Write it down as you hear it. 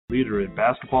leader in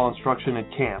basketball instruction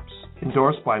and camps,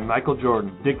 endorsed by Michael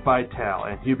Jordan, Dick Vitale,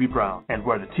 and Hubie Brown, and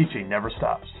where the teaching never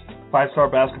stops. 5-Star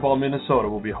Basketball Minnesota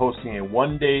will be hosting a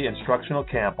one-day instructional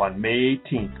camp on May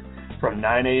 18th from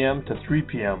 9 a.m. to 3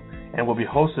 p.m. and will be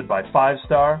hosted by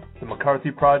 5-Star, the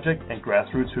McCarthy Project, and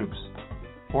Grassroots Hoops.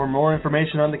 For more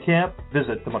information on the camp,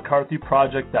 visit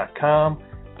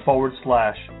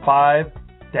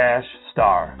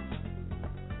themccarthyproject.com/5-star.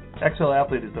 XL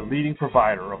Athlete is the leading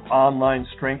provider of online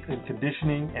strength and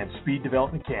conditioning and speed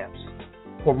development camps.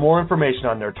 For more information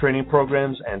on their training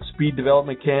programs and speed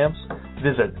development camps,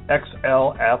 visit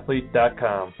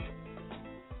xlathlete.com.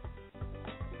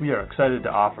 We are excited to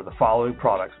offer the following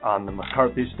products on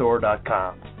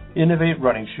themccarthystore.com. Innovate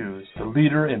Running Shoes, the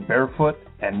leader in barefoot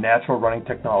and natural running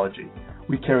technology.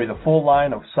 We carry the full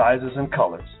line of sizes and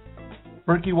colors.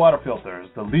 Berkey Water Filters,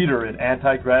 the leader in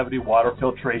anti-gravity water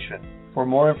filtration. For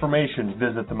more information,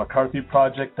 visit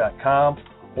themccarthyproject.com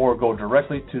or go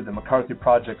directly to the McCarthy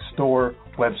Project store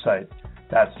website.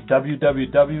 That's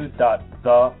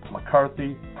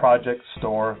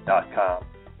www.themccarthyprojectstore.com.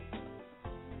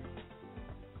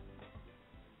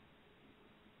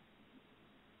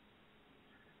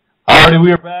 Alrighty,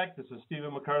 we are back. This is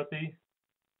Stephen McCarthy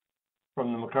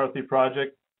from the McCarthy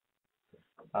Project.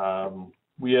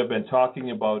 We have been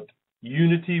talking about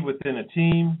unity within a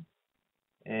team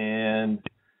and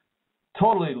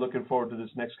totally looking forward to this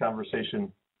next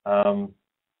conversation. Kamaal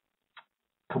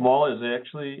is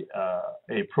actually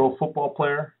a pro football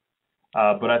player,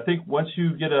 but I think once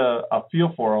you get a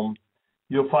feel for him,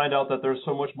 you'll find out that there's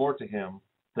so much more to him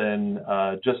than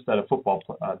just that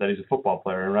that he's a football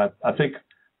player. And I think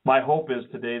my hope is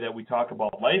today that we talk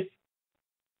about life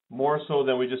more so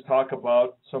than we just talk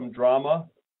about some drama,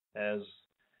 as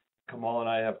Kamaal and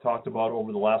I have talked about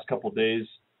over the last couple of days.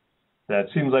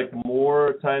 That seems like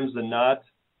more times than not,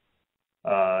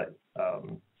 the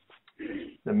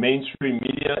mainstream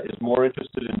media is more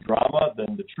interested in drama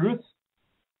than the truth.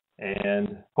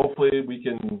 And hopefully we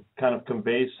can kind of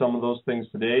convey some of those things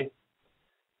today.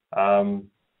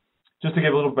 Just to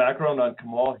give a little background on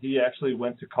Kamaal, he actually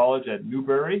went to college at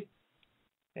Newberry.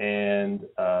 And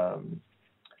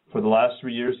for the last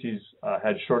 3 years, he's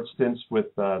had short stints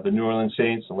with the New Orleans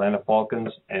Saints, Atlanta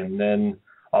Falcons, and then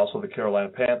also the Carolina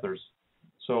Panthers.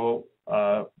 So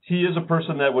he is a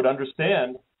person that would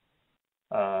understand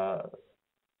a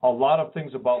lot of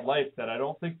things about life that I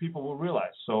don't think people will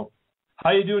realize. So how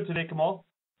you doing today, Kamaal?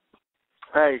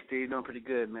 Hey, Steve, doing pretty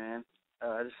good, man.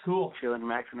 Just cool. Chilling,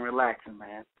 maxing, relaxing,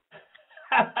 man.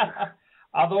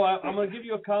 Although I'm going to give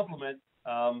you a compliment.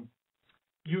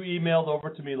 You emailed over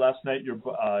to me last night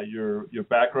your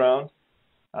background,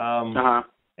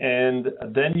 and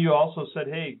then you also said,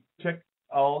 "Hey, check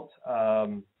out.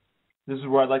 This is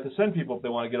where I'd like to send people if they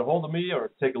want to get a hold of me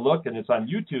or take a look, and it's on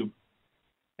YouTube."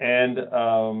 And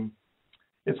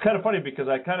it's kind of funny because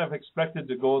I kind of expected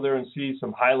to go there and see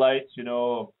some highlights,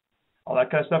 all that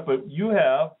kind of stuff. But you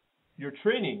have your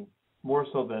training more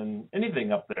so than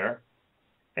anything up there.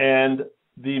 And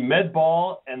the med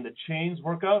ball and the chains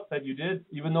workout that you did,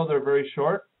 even though they're very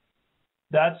short,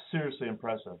 that's seriously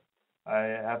impressive.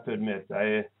 I have to admit.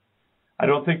 I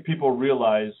don't think people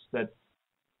realize that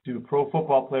do pro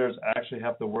football players actually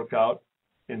have to work out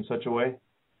in such a way?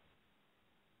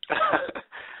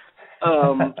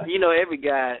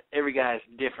 Every guy is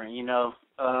different,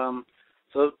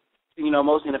 So,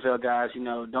 most NFL guys,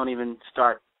 don't even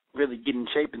start really getting in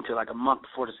shape until like a month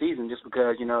before the season just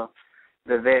because,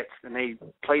 they're vets and they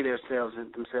play themselves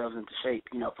into shape,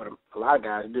 for a lot of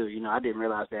guys do. I didn't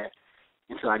realize that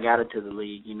until I got into the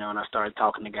league, and I started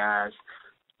talking to guys.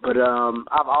 But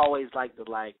I've always liked the,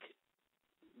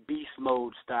 beast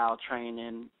mode style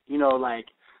training, like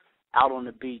out on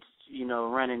the beach,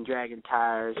 running, dragging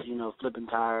tires, flipping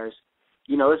tires.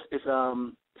 It's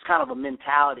kind of a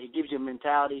mentality. It gives you a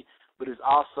mentality, but it's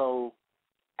also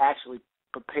actually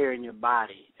preparing your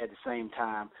body at the same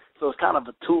time. So it's kind of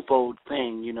a twofold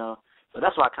thing, So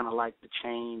that's why I kind of like the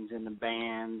chains and the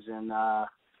bands and,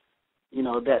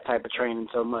 that type of training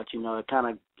so much. It kind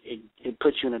of it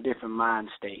puts you in a different mind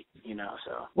state,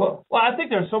 So well, I think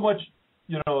there's so much,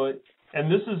 and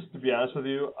this is, to be honest with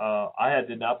you, I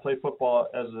did not play football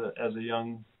as a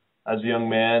young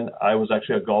man. I was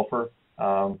actually a golfer,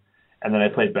 and then I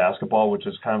played basketball, which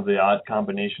is kind of the odd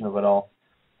combination of it all.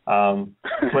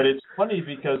 But it's funny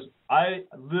because I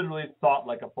literally thought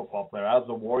like a football player. I was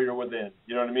a warrior within,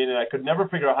 you know what I mean? And I could never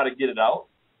figure out how to get it out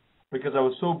because I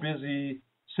was so busy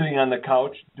sitting on the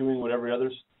couch doing what every other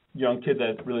young kid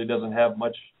that really doesn't have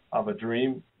much of a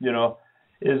dream,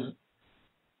 is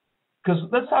because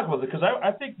let's talk about it because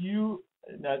I think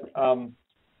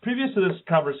previous to this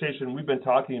conversation, we've been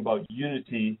talking about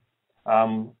unity.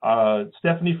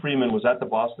 Stephanie Freeman was at the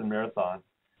Boston Marathon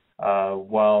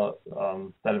while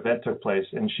that event took place,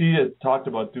 and she had talked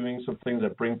about doing some things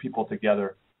that bring people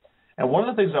together. And one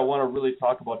of the things I want to really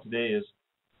talk about today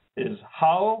is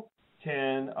how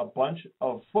can a bunch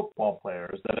of football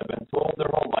players that have been told their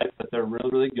whole life that they're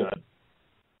really, really good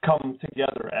come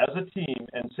together as a team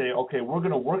and say, okay, we're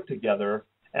going to work together,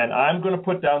 and I'm going to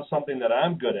put down something that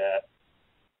I'm good at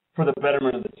for the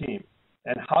betterment of the team.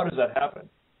 And how does that happen?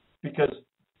 Because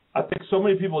I think so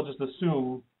many people just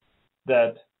assume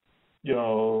that, you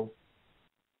know,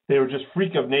 they were just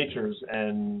freak of natures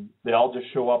and they all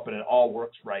just show up and it all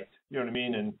works right. You know what I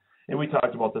mean? And we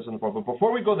talked about this in the part. But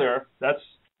before we go there, that's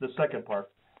the second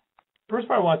part. First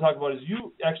part I want to talk about is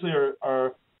you actually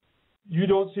are you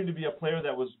don't seem to be a player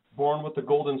that was born with the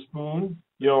golden spoon,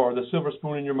 you know, or the silver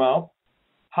spoon in your mouth.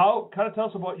 How, kind of tell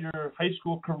us about your high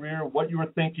school career, what you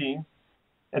were thinking,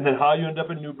 and then how you ended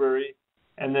up in Newbury,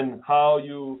 and then how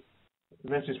you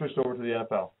eventually switched over to the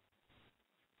NFL.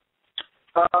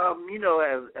 You know,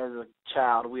 as a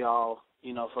child, we all,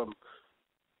 you know,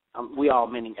 we all,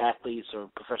 meaning athletes or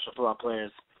professional football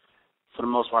players, for the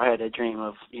most part, had that dream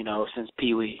of, you know, since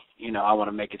Pee Wee, you know, I want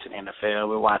to make it to the NFL.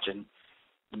 We're watching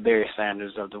the Barry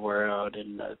Sanders of the world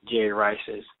and Jerry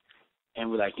Rice's, and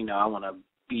we're like, you know, I want to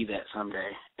be that someday.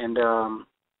 And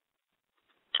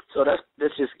so that's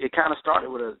just, it kind of started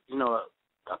with a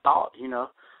thought, you know,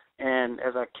 and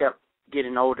as I kept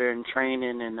getting older and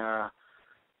training, and I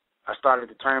started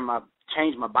to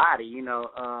change my body, you know,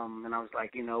 and I was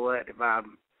like, you know what, if I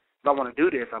want to do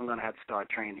this, I'm going to have to start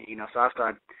training, you know. So I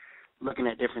started looking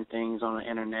at different things on the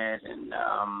internet and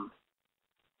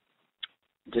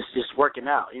just working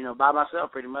out, you know, by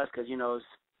myself pretty much, because, you know,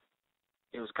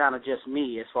 it was kind of just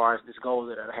me as far as this goal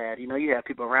that I had. You know, you have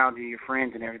people around you, your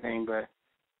friends and everything, but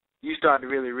you start to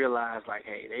really realize, like,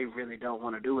 hey, they really don't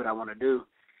want to do what I want to do.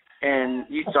 And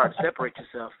you start to separate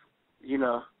yourself, you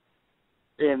know.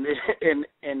 And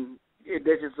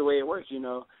that's just the way it works, you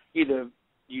know. Either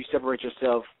you separate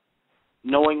yourself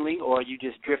knowingly or you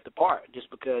just drift apart just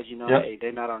because, you know, yep. Hey,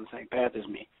 they're not on the same path as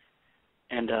me.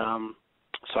 And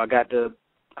so I got to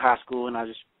high school and I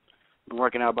just been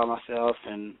working out by myself,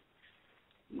 and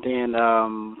then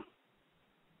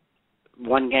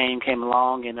one game came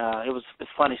along, and it was a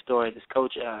funny story. This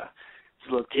coach, it's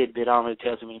a little tidbit, I don't really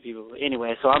tell too many people. But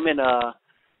anyway, so I'm in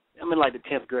like the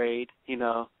 10th grade, you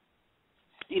know,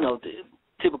 the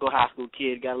typical high school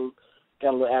kid, got a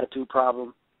little attitude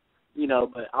problem, you know,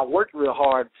 but I worked real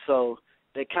hard, so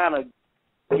they kind of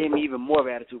gave me even more of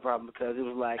an attitude problem, because it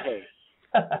was like, hey,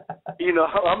 you know,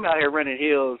 I'm out here running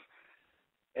hills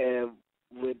and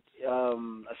with a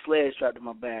sled strapped to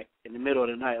my back in the middle of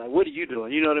the night. Like, what are you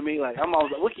doing? You know what I mean? Like, I'm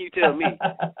always like, what can you tell me?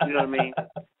 You know what I mean?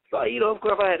 So, you know, of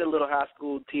course, I had a little high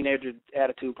school teenager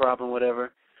attitude problem,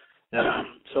 whatever. Yeah.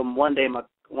 So one day,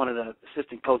 one of the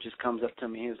assistant coaches comes up to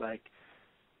me. He's like,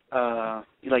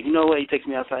 you know what? He takes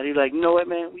me outside. He's like, you know what,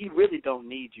 man? We really don't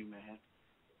need you, man.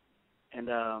 And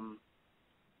I'm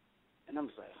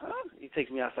just like, huh? He takes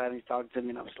me outside and he's talking to me,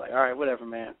 and I'm just like, all right, whatever,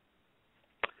 man.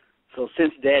 So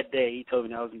since that day, he told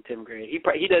me I was in 10th grade. He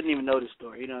doesn't even know this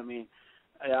story, you know what I mean?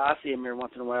 I see him every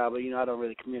once in a while, but, you know, I don't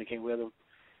really communicate with him.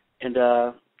 And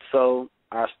so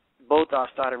both our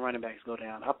starting running backs go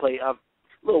down. I play a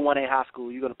little 1A high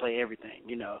school. You're going to play everything,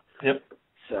 you know. Yep.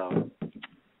 So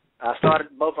I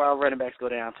started, both our running backs go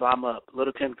down, so I'm up,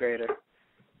 little 10th grader,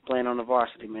 playing on the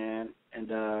varsity, man.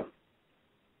 And I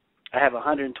have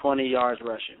 120 yards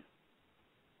rushing.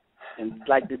 And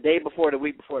like the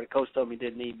week before, the coach told me he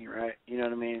didn't need me, right? You know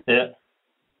what I mean? Yeah.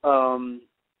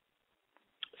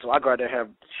 So I go out there, have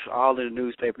all in the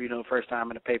newspaper, you know, first time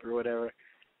in the paper or whatever,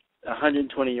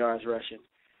 120 yards rushing.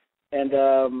 And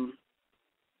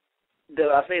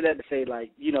I say that to say,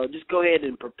 like, you know, just go ahead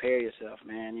and prepare yourself,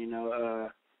 man. You know,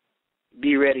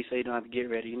 be ready so you don't have to get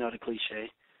ready. You know the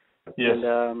cliche. Yes.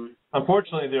 And,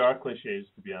 unfortunately, there are cliches,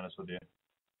 to be honest with you.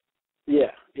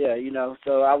 Yeah, you know,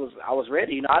 so I was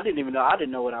ready. You know, I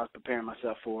didn't know what I was preparing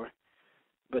myself for.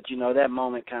 But, you know, that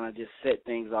moment kind of just set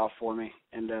things off for me.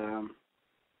 And,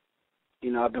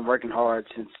 you know, I've been working hard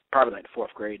since probably like the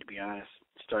 4th grade, to be honest.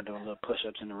 Started doing little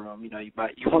push-ups in the room. You know, you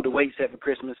want the weight set for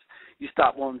Christmas, you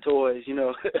stop wanting toys, you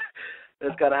know.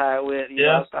 That's kind of how it went. You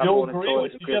know, I stopped wanting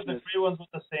toys for Christmas. You have the green ones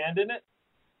with the sand in it?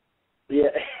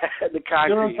 Yeah, the concrete.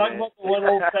 You know what I'm talking about? The one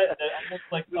old set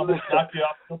that almost knocked you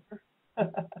off.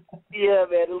 Yeah,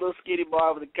 man, the little skinny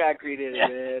bar with the concrete in it,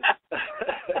 man.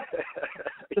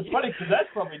 It's funny because that's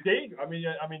probably dangerous. I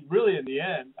mean, really, in the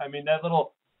end, I mean, that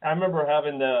little. I remember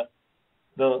having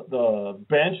the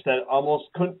bench that almost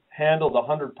couldn't handle the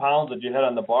 100 pounds that you had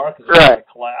on the bar because right. it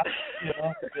collapsed. You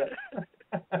know.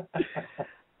 Yeah.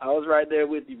 I was right there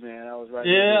with you, man. I was right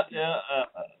there with you. Yeah.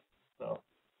 So.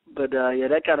 But yeah,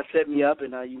 that kind of set me up,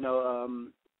 and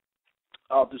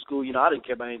all through school, I didn't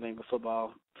care about anything but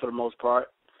football for the most part,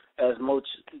 as most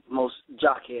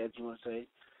jockheads, you want to say.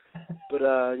 But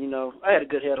I had a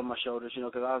good head on my shoulders,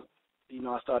 because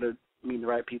I started meeting the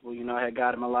right people. I had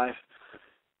God in my life,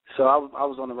 so I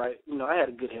was on the right. I had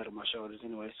a good head on my shoulders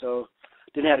anyway. So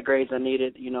didn't have the grades I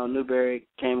needed. Newberry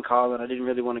came calling. I didn't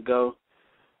really want to go,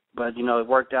 but it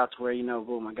worked out to where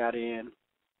boom, I got in.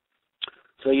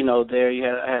 So there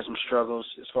I had some struggles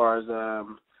as far as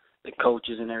the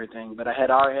coaches and everything, but I had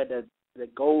already had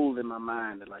that goal in my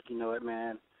mind that, like, you know what,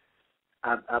 man,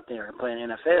 I'm out there playing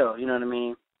NFL, you know what I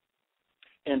mean?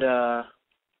 And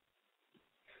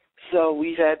so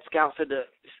we had scouts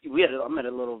I'm at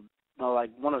a little,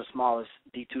 like one of the smallest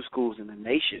D2 schools in the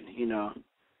nation,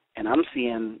 and I'm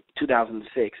seeing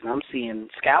 2006, and I'm seeing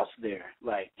scouts there,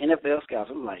 like NFL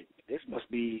scouts. I'm like, this must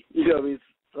be,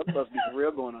 something must be for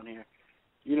real going on here.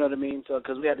 You know what I mean? So,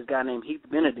 because we had this guy named Heath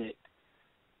Benedict.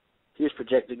 He was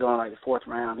projected going like the 4th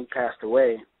round. He passed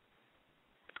away.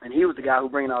 And he was the guy who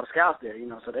bringing all the scouts there,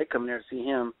 so they come there to see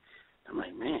him. I'm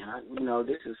like, man,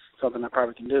 this is something I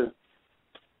probably can do.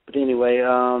 But anyway,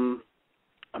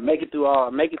 I make it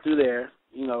through there,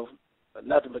 but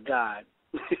nothing but God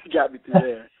got me through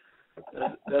there.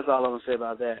 That's all I'm going to say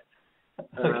about that.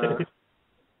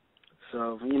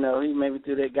 So, he made me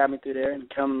through there, got me through there,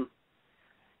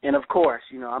 and of course,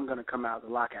 I'm going to come out the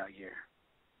lockout year,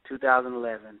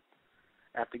 2011.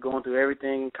 After going through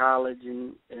everything in college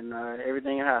and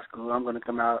everything in high school, I'm going to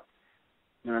come out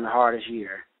in the hardest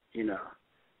year, so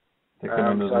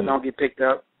I don't get picked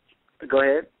up. Go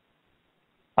ahead.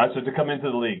 So to come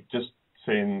into the league, just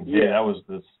saying, yeah, that was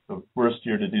the worst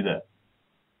year to do that.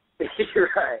 You're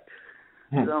right.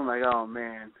 So I'm like, oh,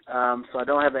 man. So I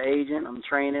don't have an agent. I'm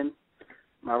training.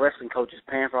 My wrestling coach is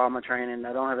paying for all my training.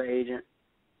 I don't have an agent.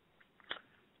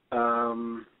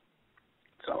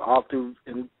 So all through,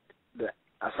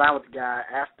 I signed with the guy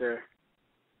after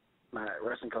my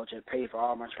wrestling coach had paid for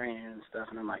all my training and stuff,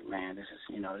 and I'm like, man, this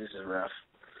is rough.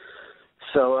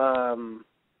 So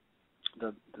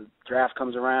the draft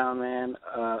comes around, man.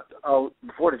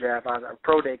 Before the draft,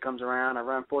 pro day comes around. I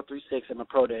run 4.36 at my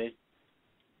pro day,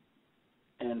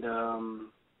 and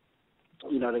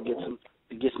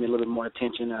it gets me a little bit more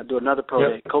attention. I do another pro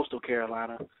day at Coastal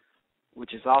Carolina,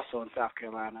 which is also in South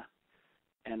Carolina,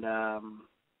 and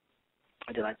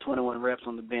I did like 21 reps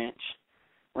on the bench,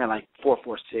 ran like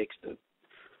 4.46.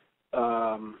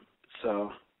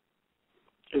 So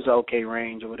it was an okay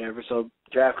range or whatever. So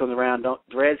draft comes around. The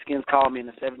Redskins call me in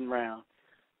the 7th round,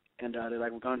 and they're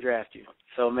like, we're going to draft you.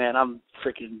 So, man, I'm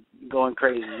freaking going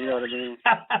crazy. You know what I mean?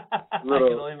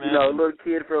 Little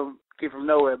kid from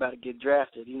nowhere about to get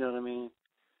drafted. You know what I mean?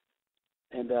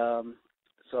 And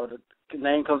so the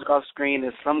name comes across the screen.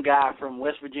 There's some guy from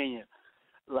West Virginia.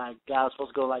 Like, guy was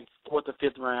supposed to go like 4th or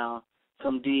 5th round,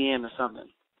 some DN or something.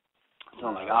 So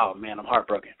I'm like, oh, man, I'm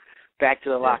heartbroken. Back to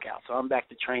the lockout. So I'm back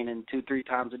to training 2-3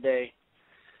 times a day.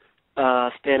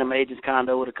 Staying in my agent's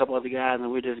condo with a couple other guys,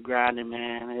 and we're just grinding,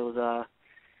 man. It was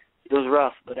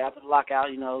rough. But after the lockout,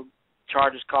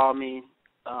 Chargers called me,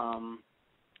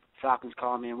 Falcons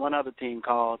called me, and one other team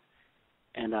called,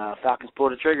 and Falcons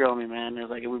pulled the trigger on me, man. They was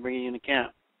like, we're bringing you into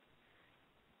camp.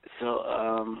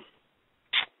 So,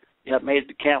 made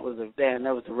the camp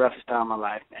that was the roughest time of my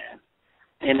life, man.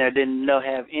 And I didn't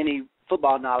have any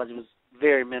football knowledge. It was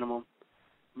very minimal,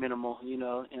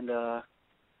 and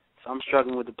so I'm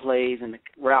struggling with the plays and the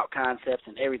route concepts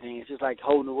and everything. It's just like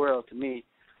holding the world to me.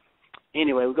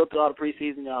 Anyway, we go through all the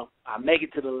preseason. I make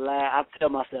it to the last. I tell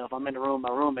myself, I'm in the room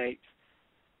with my roommates,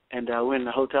 and we're in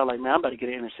the hotel like, man, I'm about to get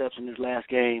an interception this last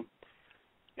game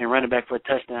and run it back for a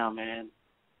touchdown, man.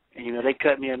 And, they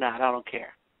cut me or not, I don't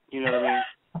care. You know what I mean?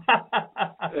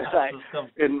 It's like,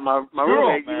 and my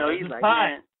roommate, he's like,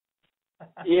 man.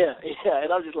 Yeah,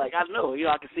 and I'm just like, I know,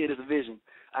 I can see it as a vision.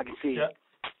 I can see it.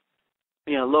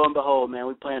 Lo and behold, man,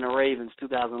 we playing the Ravens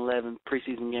 2011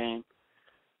 preseason game.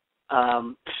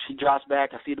 She drops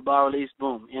back, I see the ball release,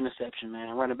 boom, interception,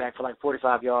 man. Running back for like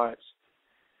 45 yards.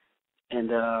 And,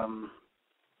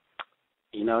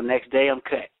 next day I'm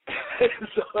cut.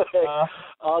 So,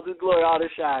 all this glory, all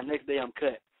this shine, next day I'm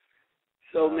cut.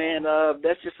 So, man,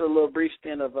 that's just a little brief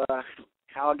stint of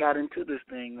how I got into this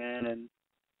thing, man. And,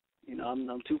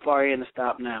 I'm too far in to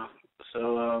stop now.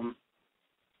 So,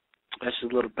 that's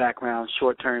just a little background,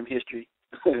 short-term history.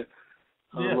 A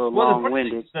little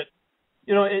long-winded.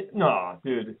 No,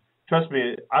 dude, trust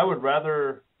me, I would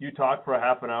rather you talk for a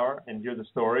half an hour and hear the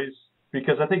stories,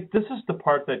 because I think this is the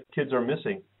part that kids are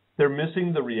missing. They're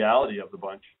missing the reality of the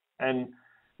bunch. And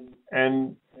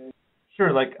sure,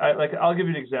 I'll give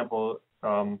you an example.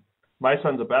 My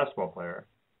son's a basketball player,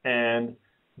 and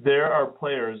there are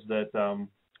players that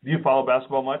do you follow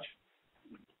basketball much?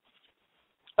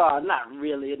 Not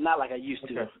really, not like I used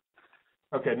to.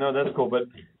 Okay, no, that's cool. But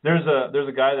there's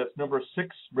a guy that's number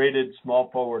 6 rated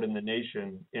small forward in the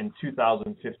nation in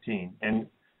 2015, and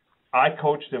I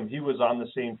coached him. He was on the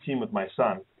same team with my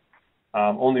son,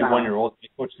 only 1 year old. I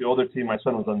coached the older team. My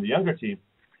son was on the younger team,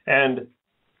 and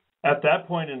at that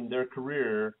point in their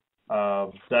career,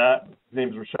 his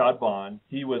name's Rashad Bond.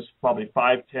 He was probably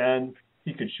 5'10".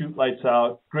 He could shoot lights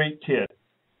out. Great kid,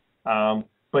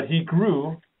 but he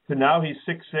grew to now he's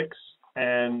 6'6",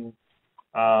 and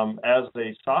as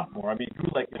a sophomore, I mean, he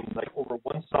grew in over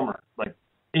one summer,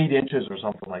 8 inches or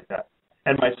something like that.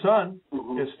 And my son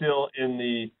is still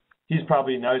he's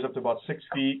probably now he's up to about 6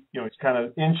 feet. He's kind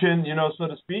of inching, so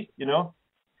to speak,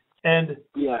 And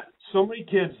so many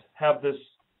kids have this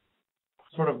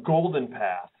sort of golden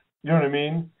path, you know what I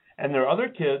mean? And there are other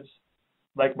kids,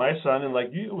 like my son and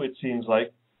like you, it seems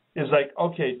like, is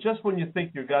okay, just when you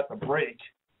think you got the break,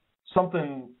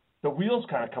 the wheels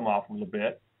kind of come off a little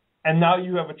bit, and now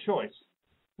you have a choice.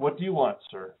 What do you want,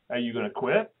 sir? Are you going to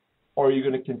quit, or are you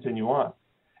going to continue on?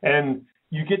 And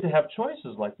you get to have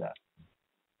choices like that.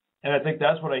 And I think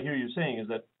that's what I hear you saying, is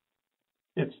that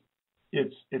it's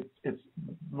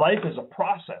life is a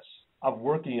process of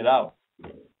working it out.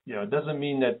 It doesn't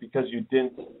mean that because you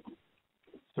didn't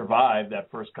survive that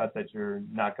first cut that you're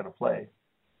not going to play.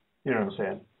 You know what I'm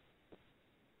saying?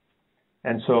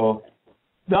 And so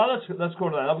now let's go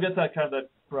to that. I'll get that kind of that.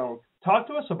 Talk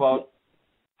to us about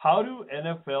how do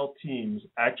NFL teams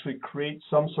actually create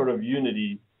some sort of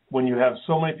unity when you have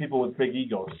so many people with big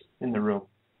egos in the room?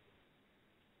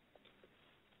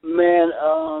 Man,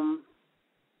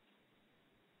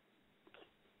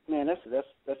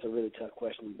 that's a really tough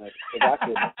question. But if I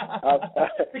could,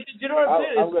 you know what I'm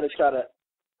saying?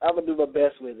 I'm gonna do my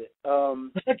best with it.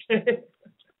 Okay.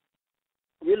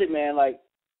 Really, man,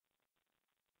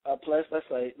 plus let's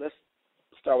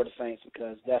start with the Saints,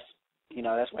 because that's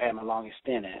where I had my longest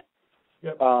stint at.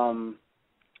 Yep.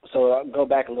 So I'll go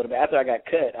back a little bit. After I got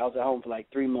cut, I was at home for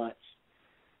 3 months.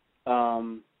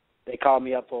 They called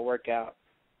me up for a workout.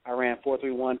 I ran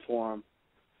 4.31 for them,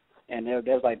 and they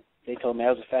told me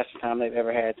that was the fastest time they've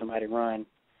ever had somebody run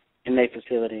in their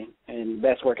facility, and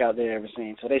best workout they've ever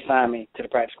seen. So they signed me to the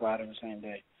practice squad on the same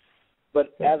day.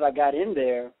 But as I got in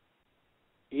there,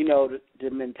 the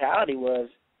mentality was,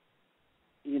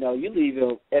 you leave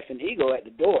your effing ego at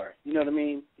the door. You know what I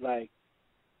mean?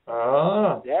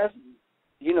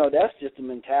 That's just the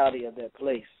mentality of that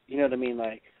place. You know what I mean?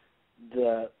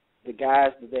 The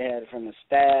guys that they had, from the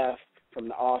staff, from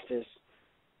the office,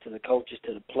 to the coaches,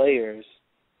 to the players,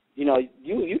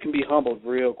 you can be humbled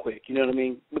real quick. You know what I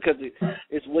mean? Because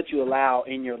it's what you allow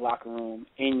in your locker room,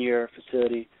 in your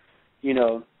facility,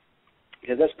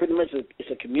 because that's pretty much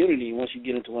it's a community once you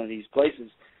get into one of these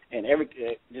places. And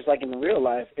just like in the real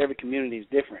life, every community is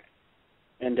different.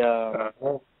 And the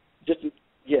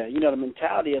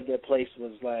mentality of that place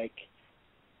was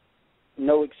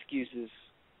no excuses,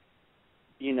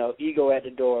 ego at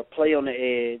the door, play on the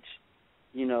edge,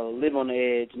 live on the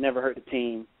edge, never hurt the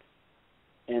team.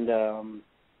 And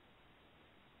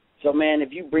so, man,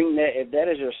 if you bring that, if that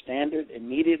is your standard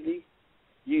immediately,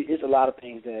 it's a lot of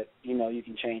things that, you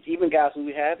can change. Even guys who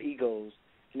have egos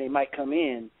and they might come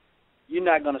in, you're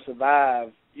not going to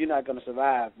survive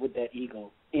with that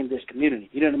ego in this community.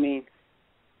 You know what I mean?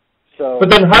 So, but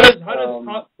then now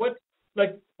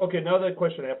that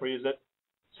question I have for you is that,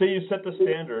 say you set the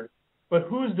standard, but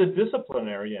who's the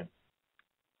disciplinarian?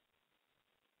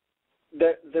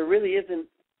 There really isn't,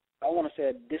 I want to say,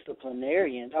 a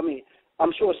disciplinarian. I mean,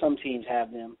 I'm sure some teams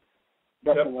have them,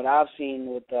 but from what I've seen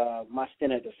with my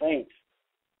stint at the Saints,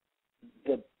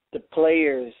 the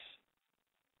players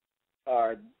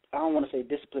are, I don't want to say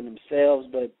discipline themselves,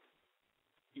 but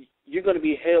you're going to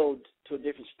be held to a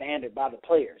different standard by the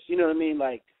players. You know what I mean?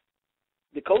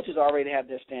 The coaches already have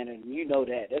their standard, and you know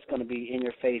that. That's going to be in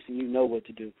your face, and you know what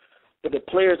to do. But the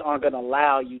players aren't going to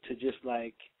allow you to just,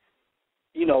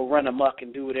 run amok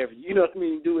and do whatever. You know what I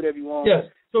mean? Do whatever you want. Yes.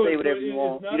 So say whatever you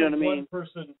want. You know what I mean? It's not a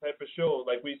one-person type of show.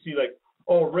 We see,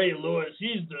 Ray Lewis,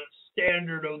 he's the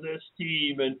standard of this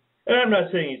team. And I'm not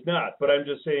saying he's not, but I'm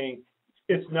just saying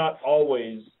it's not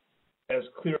always as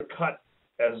clear-cut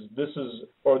as this is,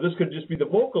 or this could just be the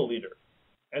vocal leader,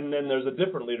 and then there's a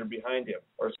different leader behind him,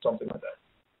 or something like that.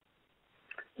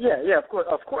 Yeah, of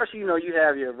course, you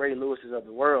have your Ray Lewises of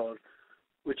the world,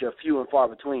 which are few and far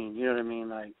between. You know what I mean?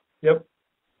 Like, Yep.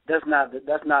 that's not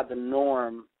the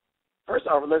norm. First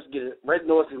off, let's get it. Ray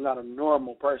Lewis is not a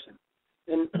normal person,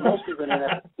 and most people in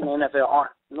the NFL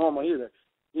aren't normal either.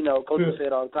 You know, coaches say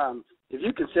it all the time. If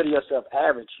you consider yourself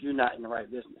average, you're not in the right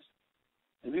business.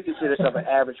 If you consider yourself an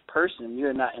average person,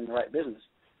 you're not in the right business.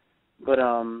 But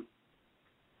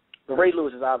Ray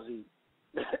Lewis is obviously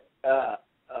a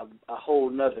whole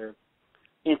nother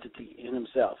entity in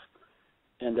himself,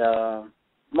 and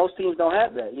most teams don't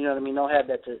have that. You know what I mean? Don't have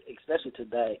that, especially to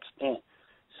that extent.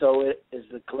 So it is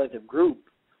the collective group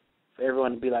for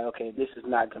everyone to be like, okay, this is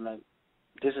not gonna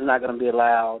be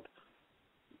allowed.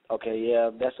 Okay, yeah,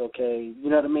 that's okay. You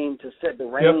know what I mean? To set the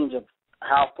range of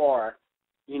how far,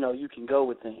 you know, you can go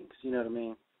with things. You know what I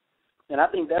mean? And I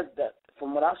think that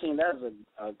from what I've seen, that is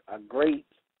a great,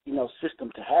 you know,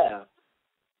 system to have.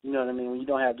 You know what I mean? When you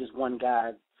don't have just one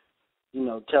guy, you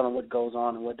know, telling what goes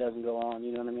on and what doesn't go on.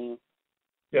 You know what I mean?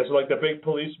 Yeah, so like the big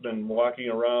policeman walking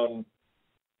around,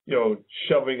 you know,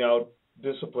 shoving out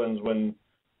disciplines when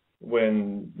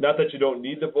not that you don't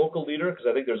need the vocal leader, because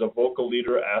I think there's a vocal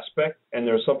leader aspect, and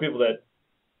there's some people that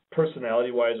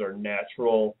personality-wise are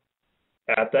natural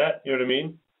at that, you know what I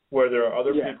mean? Where there are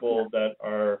other people that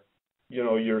are, you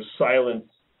know, your silent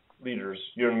leaders,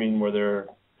 you know what I mean, where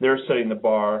they're setting the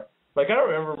bar. Like, I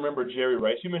don't ever remember Jerry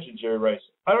Rice. You mentioned Jerry Rice.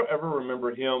 I don't ever remember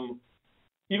him,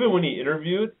 even when he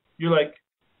interviewed, you're like,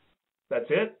 that's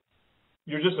it?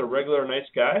 You're just a regular nice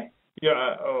guy?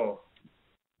 Yeah,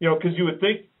 you know, because you would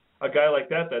think a guy like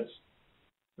that's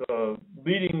the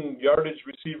leading yardage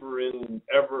receiver in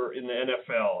the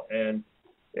NFL, and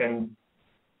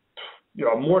you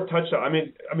know, more touchdown. I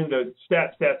mean the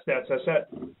stats,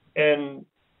 and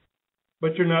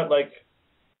but you're not like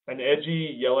an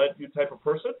edgy, yell at you type of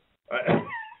person.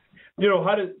 You know,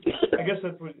 I guess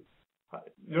that's what,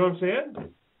 you know what I'm saying?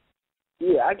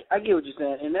 Yeah, I get what you're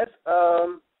saying, and that's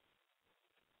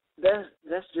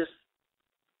just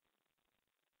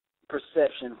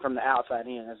perception from the outside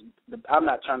in. I'm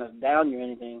not trying to down you or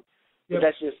anything, but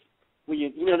that's just when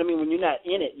you know what I mean. When you're not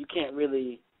in it, you can't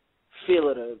really feel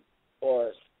it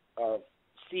or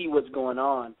see what's going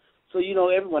on. So you know,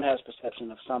 everyone has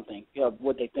perception of something, you know,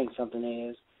 what they think something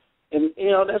is, and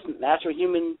you know that's natural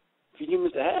for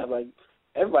humans to have. Like,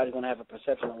 everybody's gonna have a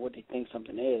perception of what they think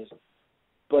something is,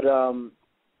 but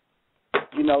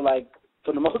you know, like,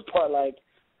 for the most part, like,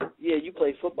 yeah, you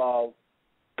play football,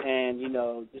 and, you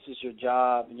know, this is your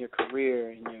job and your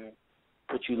career and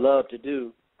what you love to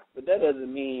do. But that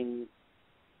doesn't mean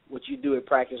what you do at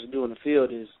practice or do in the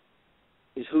field is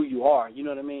who you are. You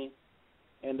know what I mean?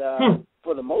 And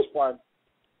for the most part,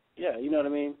 yeah, you know what I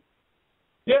mean?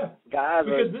 Yeah, guys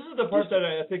because this is the part that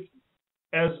I think,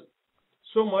 as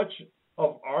so much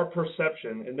of our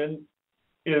perception and then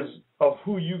is of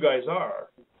who you guys are,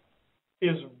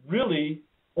 is really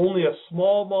only a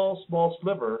small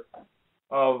sliver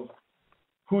of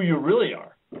who you really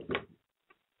are.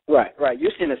 Right.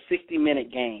 You're in a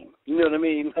 60-minute game. You know what I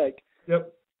mean? Like,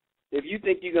 if you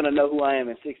think you're going to know who I am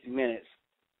in 60 minutes,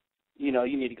 you know,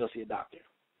 you need to go see a doctor.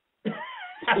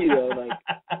 You know, like,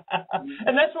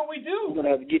 and that's what we do. We're going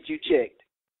to have to get you checked.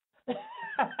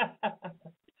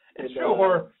 It's true.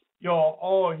 Or, you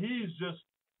know,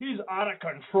 he's out of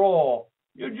control.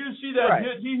 Did you see that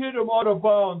hit? He hit him out of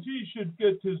bounds. He should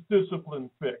get his discipline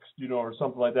fixed, you know, or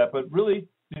something like that. But really,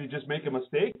 did he just make a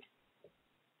mistake?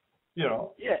 You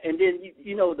know. Yeah, and then,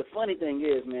 you know, the funny thing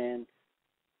is, man,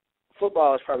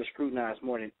 football is probably scrutinized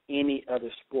more than any other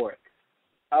sport.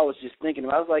 I was just thinking,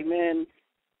 I was like, man,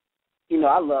 you know,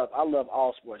 I love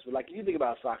all sports. But, like, if you think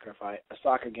about a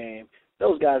soccer game,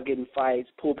 those guys get in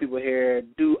fights, pull people's hair,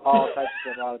 do all types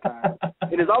of stuff all the time.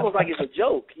 And it's almost like it's a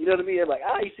joke. You know what I mean? They're like,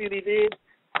 you see what he did?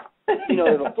 You know,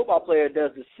 if a football player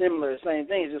does the same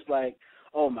thing, it's just like,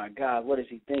 oh, my God, what is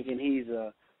he thinking? He's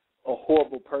a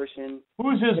horrible person.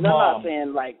 Who's his and mom? I'm not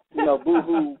saying, like, you know,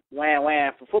 boo-hoo,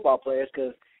 wham for football players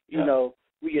because, you know,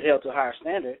 we get held to a higher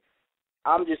standard.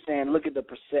 I'm just saying look at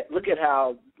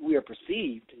how we are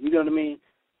perceived. You know what I mean?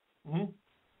 Mm-hmm.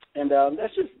 And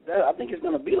that's just I think it's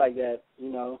going to be like that, you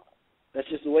know. That's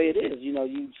just the way it is. You know,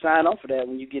 you sign on for that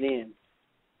when you get in,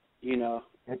 you know.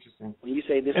 Interesting. When you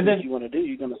say this is what you want to do,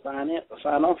 you're going to sign on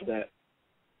for that.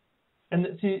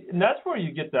 And that's where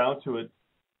you get down to it,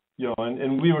 you know,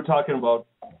 and we were talking about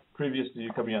previous to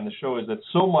you coming on the show, is that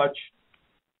so much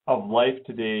of life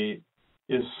today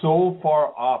is so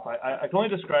far off. I can only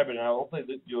describe it, and hopefully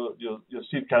that you'll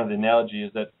see kind of the analogy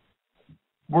is that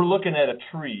we're looking at a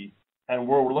tree, and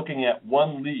we're looking at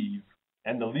one leaf,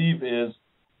 and the leaf is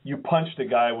you punched a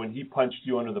guy when he punched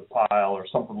you under the pile or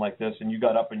something like this, and you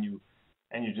got up and you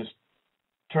just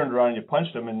turned around and you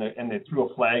punched them, and they threw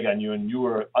a flag on you, and you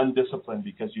were undisciplined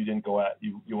because you didn't go at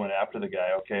you went after the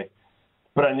guy. Okay,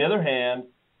 but on the other hand,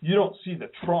 you don't see the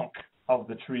trunk of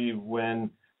the tree when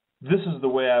this is the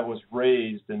way I was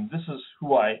raised and this is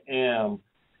who I am.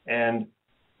 And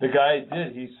the guy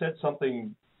did. He said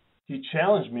something. He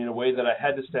challenged me in a way that I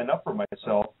had to stand up for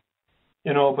myself.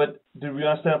 But did we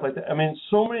not stand up like that? I mean,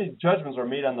 so many judgments are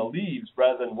made on the leaves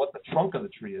rather than what the trunk of the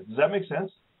tree is. Does that make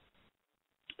sense?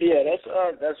 Yeah,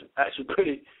 that's actually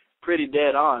pretty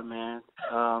dead on, man.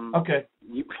 Okay.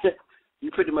 You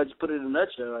pretty much put it in a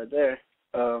nutshell right there.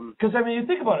 Because, you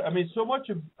think about it. So much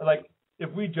of,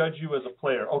 if we judge you as a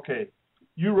player, okay,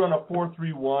 you run a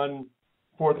 4.31,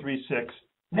 4.36,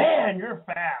 man, you're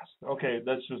fast. Okay,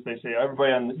 that's just, they say,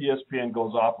 everybody on ESPN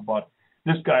goes off about,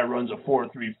 this guy runs a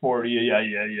 4.340,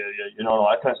 yeah, all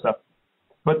that kind of stuff.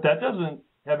 But that doesn't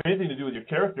have anything to do with your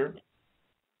character,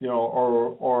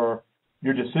 or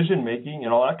your decision-making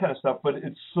and all that kind of stuff. But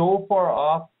it's so far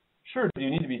off. Sure, do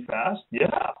you need to be fast?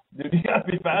 Yeah. Dude, you got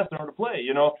to be fast in order to play,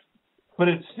 But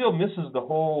it still misses the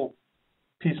whole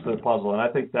piece of the puzzle. And I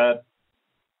think that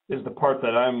is the part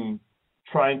that I'm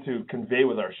trying to convey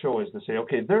with our show, is to say,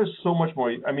 okay, there's so much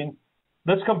more.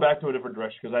 Let's come back to a different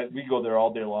direction, because we go there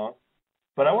all day long.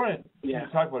 But I want to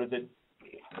talk about it, that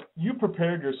you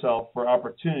prepared yourself for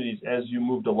opportunities as you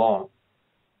moved along.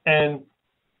 And,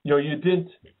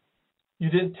 you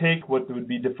didn't take what would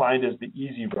be defined as the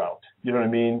easy route. You know what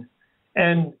I mean?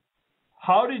 And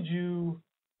how did you,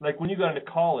 when you got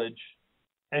into college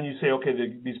and you say, okay,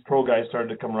 these pro guys started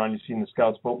to come around, you've seen the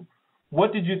scouts, but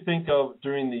what did you think of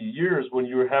during the years when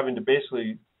you were having to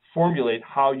basically formulate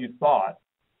how you thought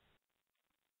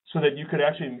so that you could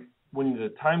actually, when the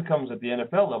time comes at the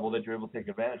NFL level, that you're able to take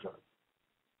advantage of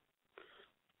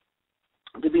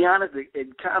it? To be honest,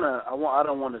 it kind of, I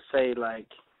don't want to say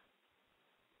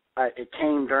it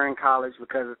came during college,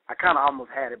 because I kind of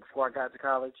almost had it before I got to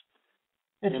college.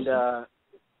 And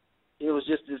it was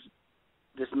just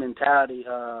this mentality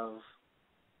of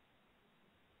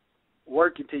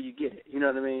work until you get it. You know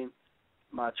what I mean?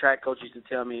 My track coach used to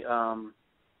tell me,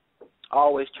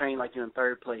 always train like you're in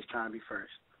third place trying to be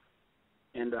first.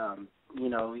 And,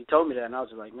 he told me that, and I was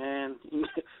just like, man,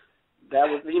 that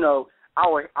was, I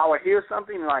would hear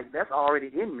something like, that's already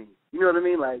in me. You know what I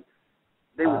mean?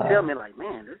 They would tell me,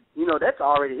 man, that's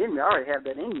already in me. I already have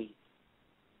that in me.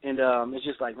 And it's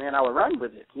just like, man, I would run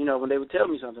with it, when they would tell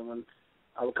me something, when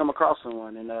I would come across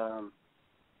someone. And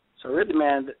so really,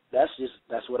 man,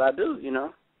 that's what I do,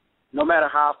 No matter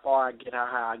how far I get, how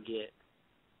high I get,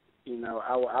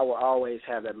 I will always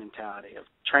have that mentality of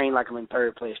train like I'm in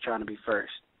third place trying to be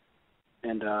first.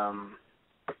 And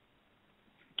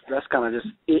that's kind of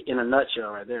just it in a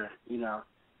nutshell right there,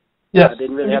 Yes, I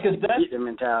didn't really have to get the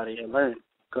mentality and learn.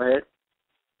 Go ahead.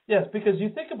 Yes, because you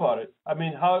think about it.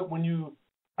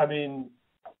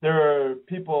 There are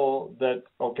people that,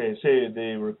 say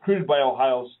they were recruited by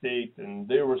Ohio State and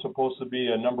they were supposed to be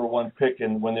a number one pick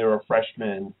when they were a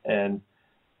freshman. And,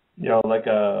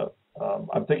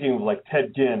 I'm thinking of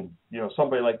Ted Ginn,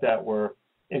 somebody like that, where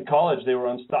in college they were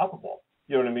unstoppable.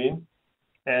 You know what I mean?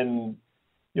 And,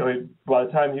 by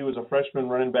the time he was a freshman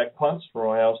running back punts for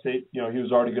Ohio State, he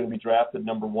was already going to be drafted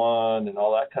number one and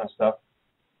all that kind of stuff.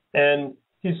 And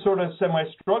he sort of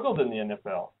semi-struggled in the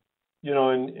NFL,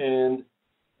 and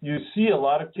you see a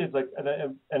lot of kids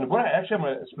and what I'm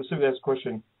going to specifically ask a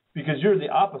question, because you're the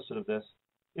opposite of this,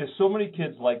 is so many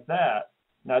kids like that,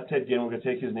 not Ted Ginn, we're going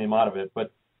to take his name out of it,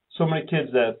 but so many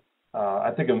kids that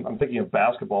I'm thinking of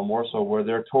basketball more so, where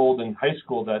they're told in high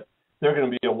school that they're going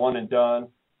to be a one and done,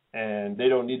 and they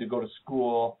don't need to go to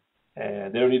school,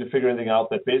 and they don't need to figure anything out,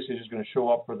 that basically just going to show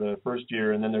up for the first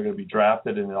year, and then they're going to be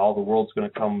drafted, and then all the world's going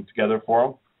to come together for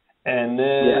them. And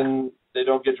then they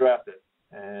don't get drafted,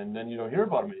 and then you don't hear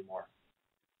about them anymore.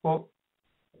 Well,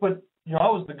 but, I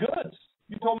was the goods.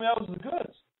 You told me I was the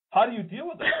goods. How do you deal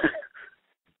with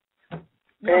that?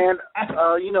 Go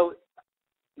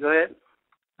ahead.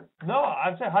 No,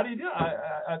 I'm saying, how do you do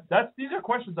it? These are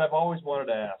questions I've always wanted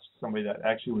to ask somebody that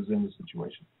actually was in this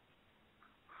situation.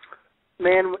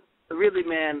 Man, really,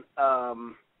 man, I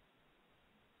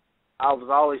was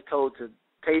always told to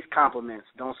taste compliments,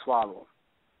 don't swallow.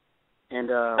 And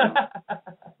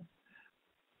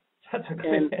that's a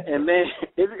great and man,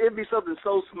 it'd be something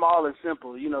so small and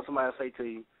simple, somebody will say to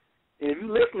you. And if you're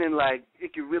listening,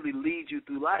 it could really lead you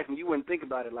through life, and you wouldn't think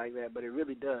about it like that, but it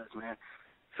really does, man.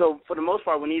 So for the most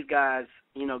part, when these guys,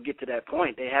 get to that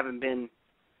point, they haven't been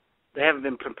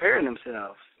preparing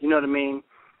themselves. You know what I mean?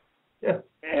 Yeah.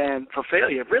 And for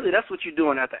failure, really, that's what you're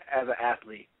doing as an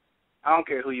athlete. I don't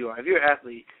care who you are. If you're an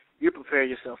athlete, you're preparing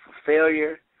yourself for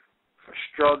failure, for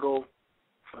struggle,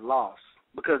 for loss.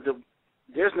 because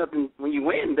there's nothing when you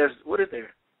win. What is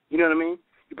there? You know what I mean?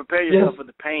 You prepare yourself for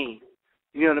the pain.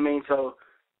 You know what I mean? So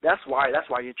that's why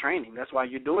you're training. That's why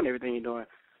you're doing everything you're doing,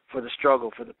 for the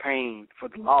struggle, for the pain, for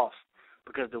the loss.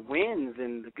 Because the wins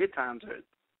and the good times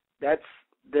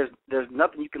there's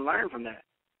nothing you can learn from that.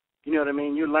 You know what I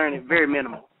mean? You're learning very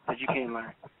minimal that you can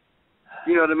learn.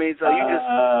 You know what I mean? So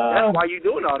that's why you're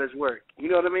doing all this work. You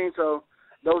know what I mean? So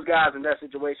those guys in that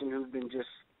situation who've been just,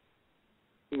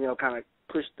 kind of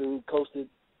pushed through, coasted,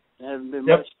 and haven't been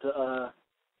much to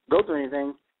go through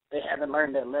anything, they haven't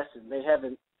learned that lesson. They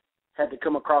haven't had to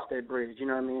come across that bridge. You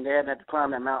know what I mean? They haven't had to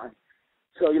climb that mountain.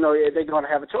 So, they're going to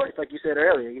have a choice, like you said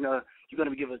earlier. You're going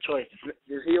to be given a choice.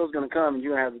 This hill's going to come, and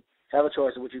you're going to have a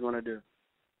choice of what you're going to do.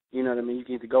 You know what I mean? You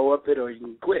can either go up it or you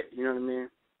can quit. You know what I mean?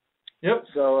 Yep.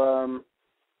 So,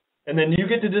 and then you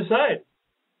get to decide.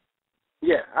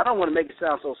 Yeah, I don't want to make it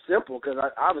sound so simple because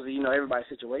obviously, everybody's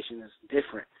situation is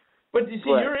different. But you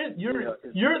see,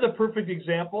 you're the perfect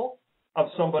example of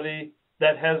somebody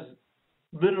that has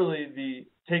literally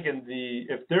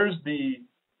if there's the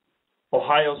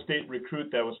Ohio State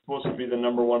recruit that was supposed to be the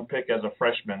number one pick as a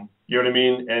freshman, you know what I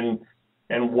mean,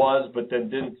 and was, but then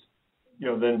didn't,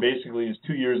 then basically is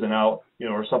 2 years and out,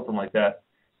 or something like that.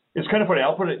 It's kind of funny.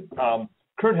 I'll put it.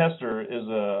 Kurt Hester is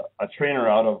a trainer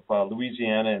out of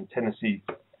Louisiana and Tennessee,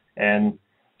 and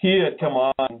he had come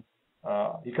on.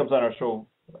 He comes on our show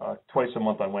twice a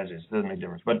month on Wednesdays. It doesn't make a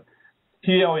difference, but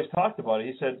he always talked about it.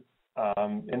 He said,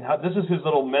 and this is his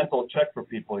little mental check for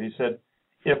people. He said,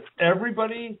 if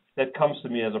everybody that comes to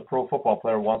me as a pro football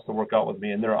player wants to work out with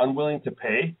me and they're unwilling to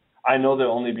pay, I know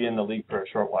they'll only be in the league for a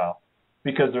short while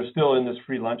because they're still in this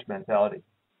free lunch mentality.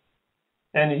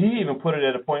 And he even put it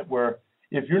at a point where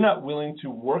if you're not willing to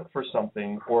work for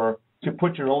something or to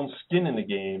put your own skin in the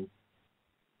game,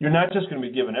 you're not just going to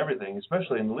be given everything,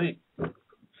 especially in the league.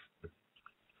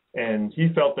 And he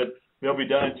felt that they'll be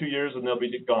done in 2 years and they'll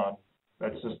be gone.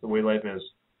 That's just the way life is.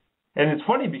 And it's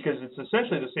funny because it's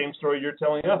essentially the same story you're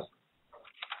telling us.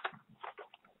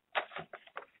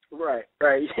 Right.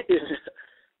 Man,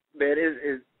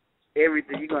 it's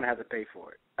everything. You're going to have to pay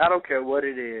for it. I don't care what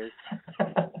it is.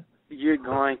 You're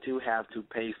going to have to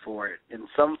pay for it in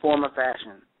some form or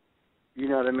fashion. You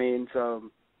know what I mean? So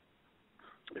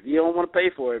if you don't want to pay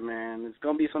for it, man, it's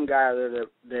going to be some guy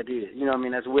that is. You know what I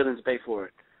mean? That's willing to pay for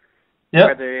it. Yep.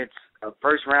 Whether it's a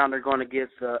first rounder going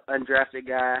against an undrafted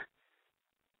guy,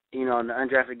 and the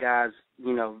undrafted guy's,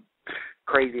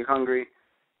 crazy hungry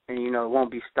and,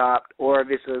 won't be stopped, or if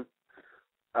it's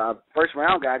a first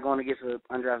round guy going against an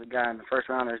undrafted guy and the first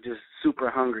rounder is just super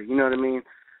hungry. You know what I mean?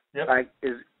 Yep. Like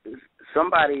is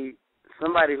somebody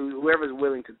whoever's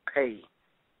willing to pay,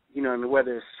 you know what I mean,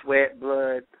 whether it's sweat,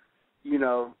 blood,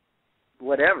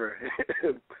 whatever,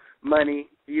 money,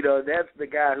 that's the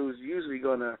guy who's usually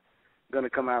gonna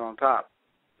come out on top.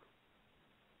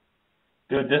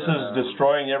 Dude, this is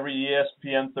destroying every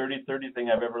ESPN 30-30 thing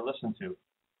I've ever listened to.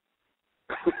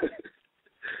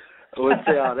 I wouldn't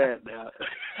say all that now.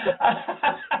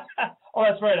 Oh,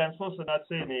 that's right. I'm supposed to not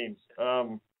say names.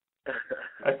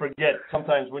 I forget.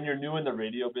 Sometimes when you're new in the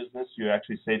radio business, you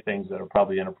actually say things that are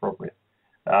probably inappropriate.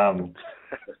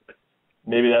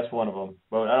 Maybe that's one of them.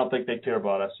 But I don't think they care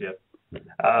about us yet.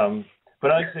 But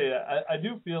like I say, I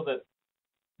do feel that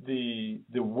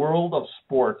the world of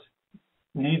sport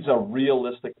needs a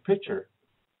realistic picture.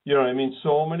 You know what I mean?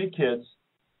 So many kids,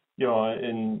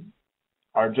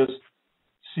 are just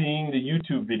seeing the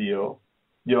YouTube video,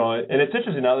 and it's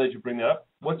interesting now that you bring that up.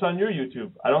 What's on your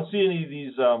YouTube? I don't see any of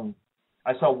these.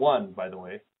 I saw one, by the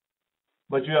way,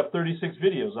 but you have 36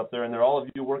 videos up there, and they're all of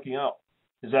you working out.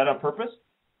 Is that on purpose?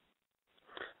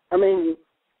 I mean,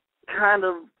 kind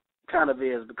of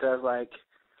is, because like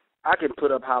I can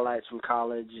put up highlights from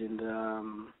college, and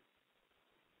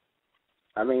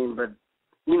but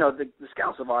the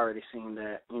scouts have already seen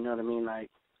that. You know what I mean? Like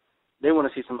they want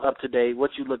to see some up to date,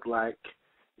 what you look like.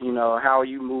 How are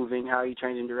you moving? How are you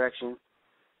changing direction?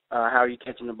 How are you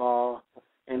catching the ball?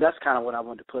 And that's kind of what I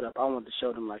wanted to put up. I wanted to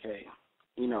show them, like, hey,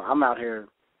 I'm out here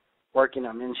working.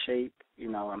 I'm in shape.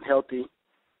 I'm healthy.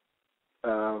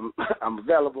 I'm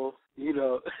available.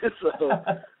 So.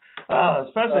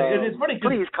 It's fascinating. It's funny.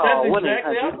 Please call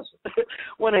exactly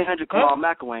 1-800 Kamaal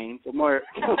Mcilwain for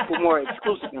more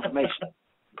exclusive information.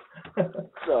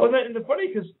 So. Well, and the funny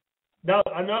because now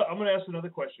I'm going to ask another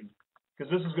question,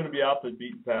 because this is going to be off the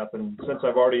beaten path, and since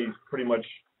I've already pretty much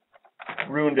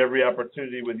ruined every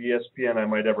opportunity with ESPN I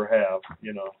might ever have,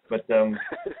 but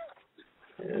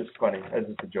it's funny, as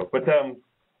it's a joke. But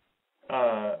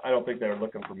I don't think they're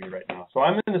looking for me right now. So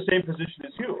I'm in the same position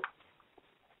as you.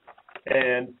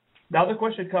 And now the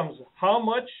question comes, how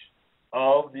much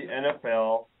of the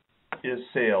NFL is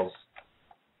sales.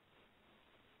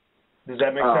 Does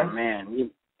that make sense? Oh, man, you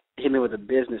hit me with a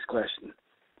business question.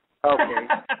 Okay.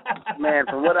 Man,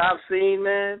 from what I've seen,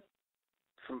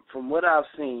 from what I've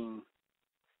seen,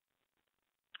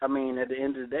 I mean, at the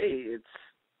end of the day, it's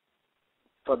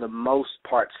for the most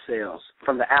part sales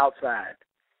from the outside.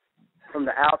 From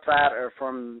the outside or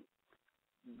from,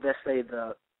 let's say,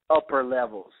 the upper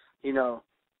levels, you know,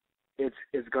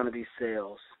 it's going to be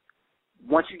sales.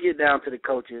 Once you get down to the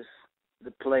coaches,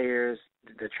 the players,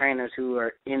 the trainers who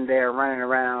are in there running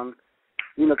around,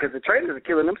 you know, because the trainers are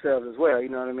killing themselves as well, you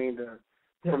know what I mean?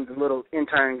 From the little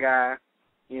intern guy,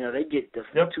 you know, they get to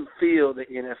feel the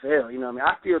NFL, you know what I mean?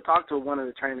 I still talk to one of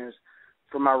the trainers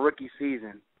from my rookie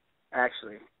season,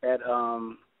 actually, at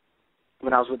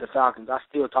when I was with the Falcons. I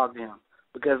still talk to him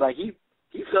because, like, he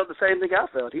felt the same thing I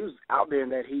felt. He was out there in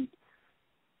that heat,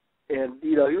 and,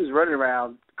 you know, he was running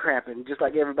around cramping just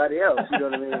like everybody else, you know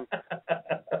what I mean?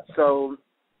 So,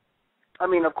 I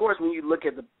mean, of course, when you look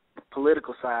at the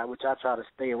political side, which I try to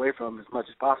stay away from as much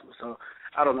as possible, so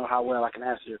I don't know how well I can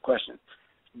answer your question.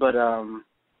 But,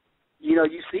 you know,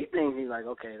 you see things and you're like,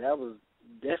 okay, that was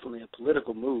definitely a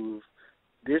political move.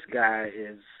 This guy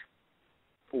is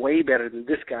way better than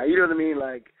this guy. You know what I mean?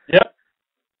 Like, yep.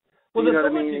 Well, you know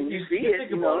what I mean? You see it,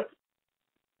 you know.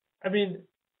 I mean,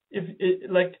 and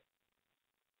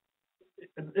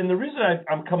the reason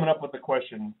I'm coming up with the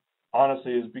question,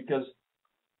 honestly, is because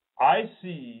I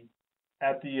see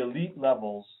at the elite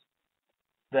levels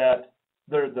that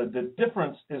the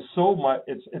difference is so much.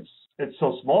 It's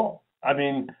so small. I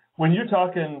mean, when you're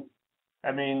talking,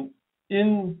 I mean,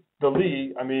 in the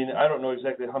league, I mean, I don't know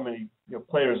exactly how many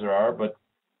players there are, but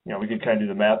you know, we can kind of do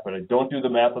the math. But I don't do the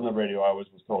math on the radio. I always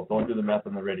was told, don't do the math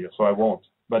on the radio, so I won't.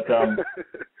 But because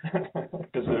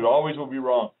it always will be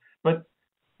wrong. But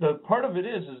the part of it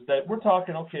is that we're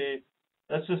talking, okay,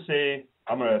 let's just say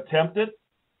I'm going to attempt it.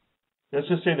 Let's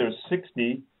just say there's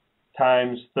 60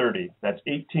 times 30. That's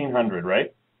 1,800,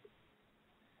 right?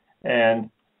 And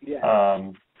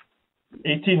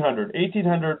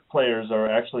 1,800 players are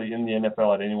actually in the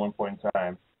NFL at any one point in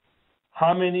time.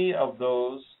 How many of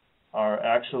those are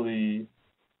actually,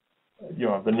 you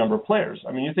know, the number of players?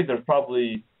 I mean, you think there's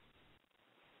probably,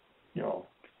 you know,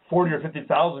 40 or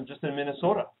 50,000 just in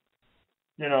Minnesota.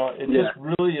 You know, it just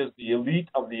really is the elite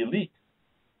of the elite.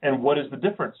 And what is the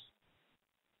difference?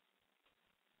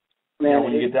 Man, you know,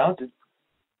 when you get down to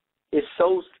it's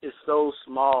so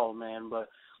small, man. But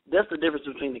that's the difference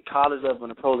between the college level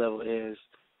and the pro level. Is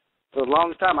for the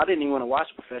longest time I didn't even want to watch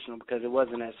professional because it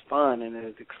wasn't as fun and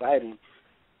as exciting.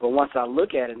 But once I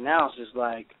look at it now, it's just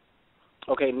like,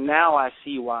 okay, now I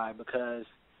see why. Because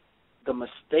the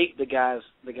mistake the guys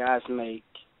make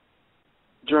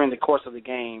during the course of the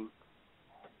game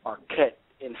are cut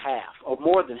in half or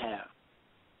more than half.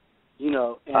 You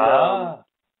know, and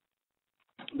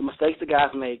the mistakes the guys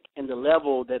make and the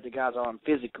level that the guys are on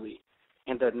physically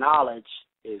and their knowledge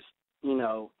is, you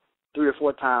know, 3 or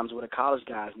 4 times what a college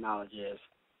guy's knowledge is.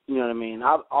 You know what I mean?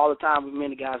 All the time,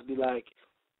 many guys be like,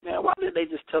 man, why did they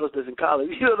just tell us this in college?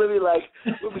 You know what I mean? Like,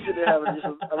 we'll be sitting there having just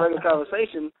a regular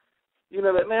conversation. You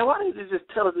know, like, man, why didn't they just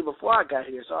tell us it before I got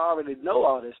here? So I already know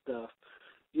all this stuff.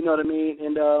 You know what I mean?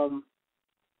 And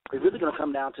it's really going to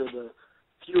come down to the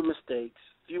few mistakes.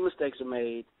 Few mistakes are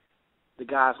made. The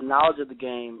guy's knowledge of the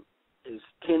game is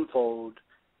tenfold,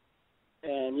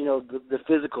 and you know the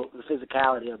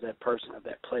physicality of that person, of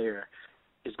that player,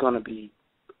 is going to be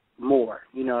more.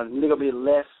 You know, there's going to be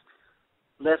less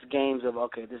games of,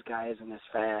 okay, this guy isn't as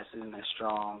fast, isn't as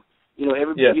strong. You know,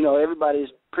 you know, everybody's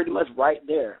pretty much right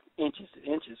there, inches to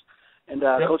inches. And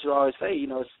coach would always say, you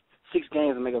know, it's 6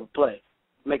 games to make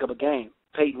up a game.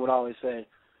 Peyton would always say,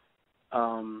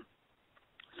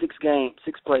 6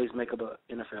 plays make up an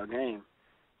NFL game.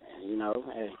 And, you know,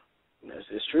 hey,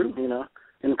 it's true, you know.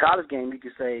 In the college game, you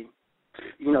could say,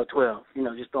 you know, 12, you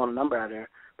know, just throwing a number out there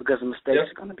because the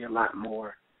mistakes are going to be a lot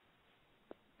more.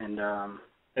 And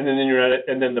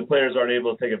then the players aren't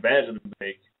able to take advantage of the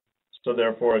mistake, so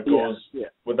therefore it goes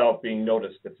without being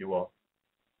noticed, if you will.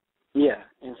 Yeah,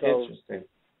 and so interesting.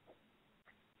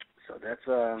 So that's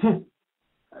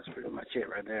pretty much it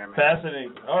right there, man.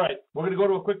 Fascinating. All right, we're going to go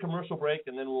to a quick commercial break,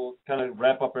 and then we'll kind of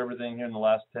wrap up everything here in the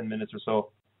last 10 minutes or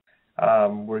so.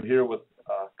 We're here with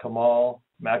Kamaal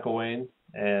Mcilwain,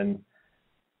 and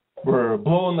we're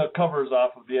blowing the covers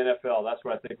off of the NFL. That's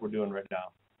what I think we're doing right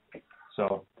now.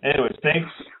 So, anyways,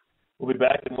 thanks. We'll be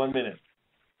back in 1 minute.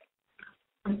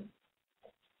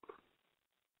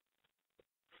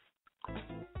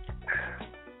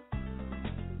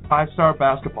 Five Star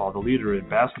Basketball, the leader in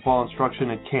basketball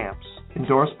instruction and camps.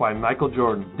 Endorsed by Michael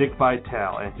Jordan, Dick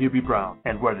Vitale, and Hubie Brown,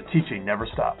 and where the teaching never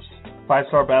stops. Five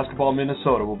Star Basketball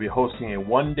Minnesota will be hosting a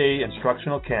one-day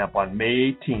instructional camp on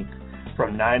May 18th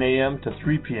from 9 a.m. to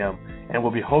 3 p.m. and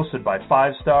will be hosted by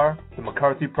Five Star, the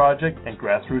McCarthy Project, and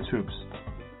Grassroots Hoops.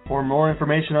 For more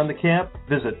information on the camp,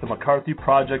 visit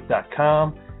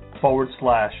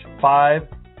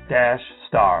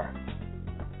themccarthyproject.com/5-star.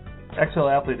 XL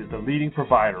Athlete is the leading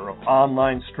provider of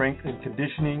online strength and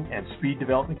conditioning and speed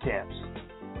development camps.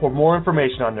 For more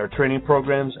information on their training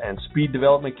programs and speed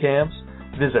development camps,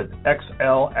 visit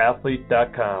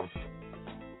xlathlete.com.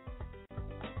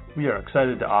 We are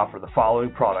excited to offer the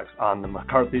following products on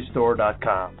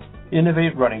themccarthystore.com.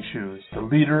 Innovate Running Shoes, the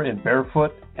leader in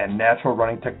barefoot and natural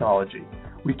running technology.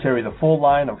 We carry the full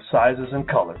line of sizes and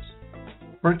colors.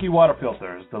 Berkey Water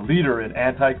Filters, the leader in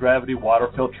anti-gravity water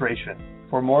filtration.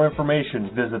 For more information,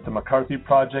 visit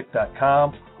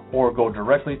themccarthyproject.com or go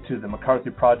directly to the McCarthy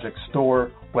Project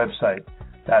store website.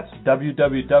 That's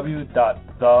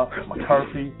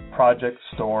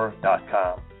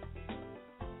www.themccarthyprojectstore.com.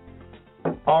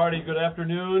 Alrighty, good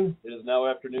afternoon. It is now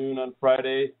afternoon on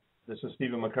Friday. This is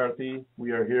Stephen McCarthy.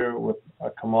 We are here with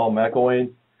Kamaal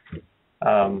Mcilwain.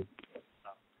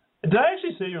 Did I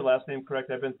actually say your last name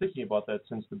correct? I've been thinking about that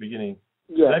since the beginning.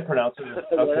 Yeah. Did I pronounce it?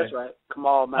 Okay. Yeah, that's right.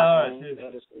 Kamaal Mcilwain.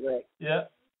 That is correct. Yeah.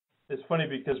 It's funny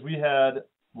because we had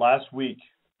last week,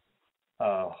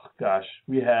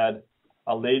 we had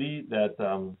a lady that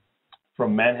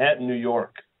from Manhattan, New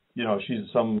York. You know, she's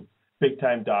some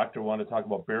big-time doctor, wanted to talk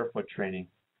about barefoot training.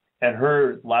 And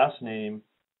her last name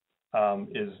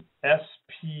is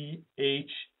Sphnnickal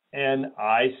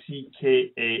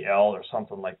or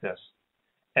something like this.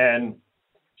 And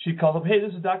she called up, hey,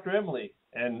 this is Dr. Emily.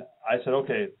 And I said,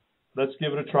 okay, let's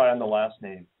give it a try on the last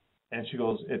name. And she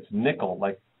goes, it's nickel,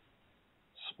 like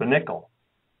spinnickle.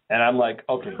 And I'm like,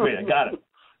 okay, great, I got it.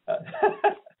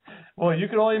 Well, you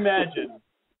can only imagine.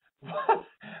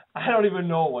 I don't even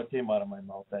know what came out of my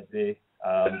mouth that day.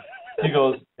 She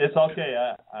goes, it's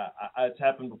okay. It's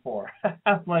happened before.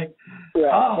 I'm like,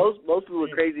 yeah, oh. Most people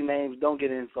with crazy names don't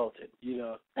get insulted, you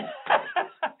know.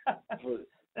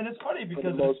 And it's funny because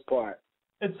for the most part,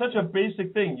 it's such a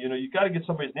basic thing. You know, you got to get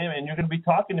somebody's name, and you're going to be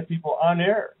talking to people on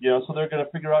air. You know, so they're going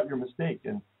to figure out your mistake.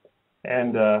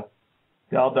 And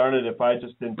God darn it, if I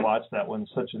just didn't watch that one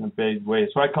such in a big way.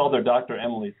 So I called her Dr.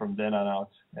 Emily from then on out.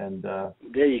 And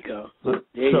there you go. So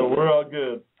we're all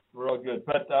good. We're all good.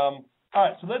 But all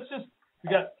right, so we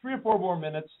got 3 or 4 more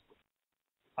minutes.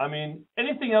 I mean,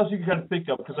 anything else you can kind of think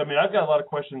of? Because, I mean, I've got a lot of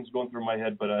questions going through my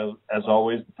head, but as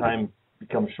always, the time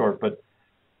becomes short. But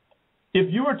if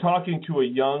you were talking to a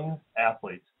young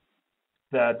athlete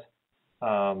that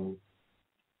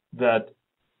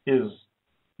is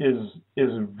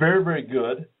very, very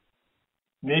good,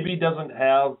 maybe doesn't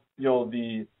have, you know,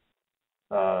 the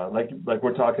like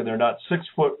we're talking, they're not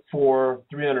 6'4",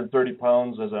 330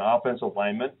 pounds as an offensive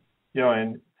lineman, you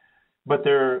know, but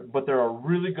they're a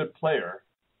really good player,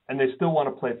 and they still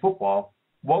want to play football.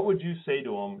 What would you say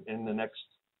to them in the next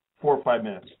 4 or 5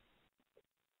 minutes?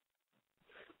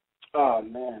 Oh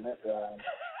man, that's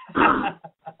man.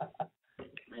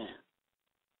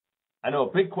 I know,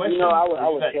 a big question. You know, I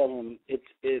would tell him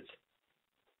it's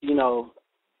you know,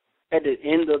 at the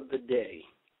end of the day,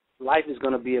 life is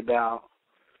going to be about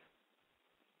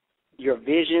your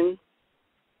vision,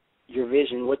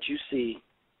 what you see,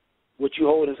 what you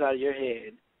hold inside of your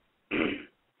head,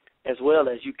 as well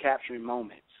as you capturing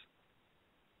moments.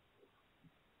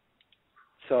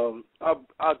 So I'll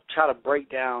try to break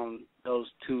down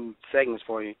those 2 segments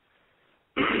for you.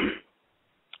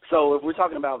 So if we're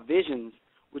talking about visions,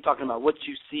 we're talking about what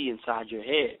you see inside your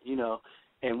head, you know,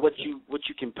 and what you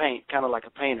can paint, kind of like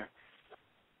a painter.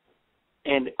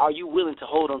 And are you willing to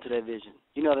hold on to that vision?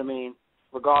 You know what I mean?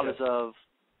 Regardless of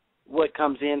what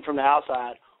comes in from the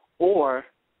outside, or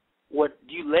what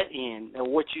you let in,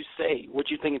 and what you say, what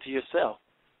you're thinking to yourself,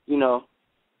 you know.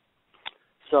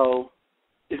 So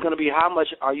it's going to be how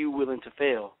much are you willing to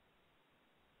fail,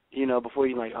 you know, before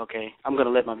you're like, okay, I'm going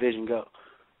to let my vision go.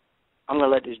 I'm going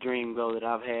to let this dream go that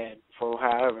I've had for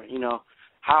however, you know.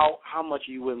 How much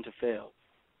are you willing to fail?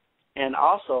 And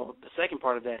also, the second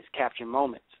part of that is capturing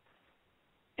moments.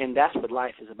 And that's what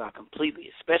life is about completely,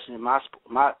 especially in my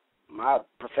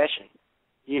profession.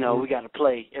 You know, we got to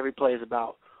play. Every play is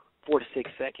about 4 to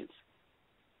 6 seconds.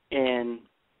 And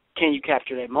can you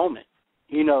capture that moment?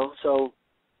 You know, so,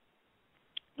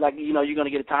 like, you know, you're going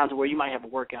to get a time to where you might have a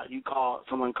workout.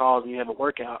 Someone calls and you have a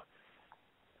workout.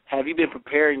 Have you been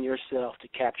preparing yourself to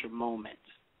capture moments?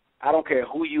 I don't care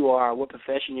who you are, what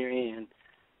profession you're in,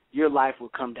 your life will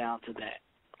come down to that.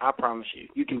 I promise you.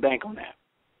 You can bank on that.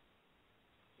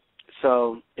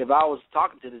 So if I was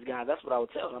talking to this guy, that's what I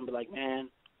would tell him. I'd be like, man,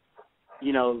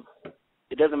 you know,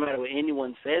 it doesn't matter what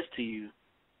anyone says to you.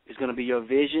 It's going to be your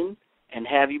vision, and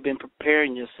have you been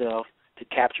preparing yourself to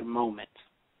capture moments?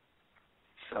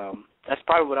 So that's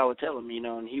probably what I would tell him,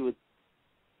 and he would,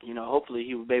 hopefully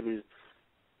he would be able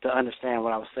to understand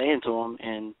what I was saying to him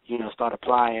and, start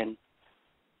applying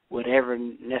whatever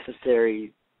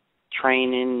necessary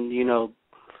training,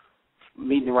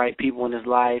 meeting the right people in his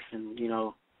life, and,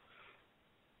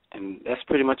 and that's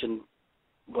pretty much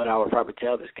what I would probably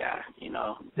tell this guy,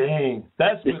 Dang,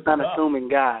 that's this unassuming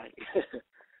guy.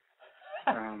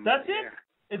 That's it.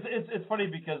 It's funny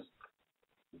because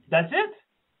that's it.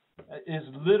 Is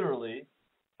literally,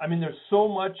 I mean, there's so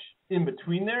much in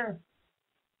between there,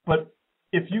 but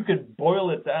if you could boil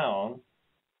it down,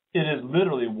 it is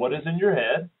literally what is in your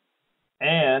head,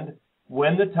 and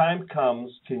when the time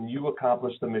comes, can you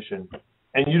accomplish the mission?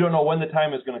 And you don't know when the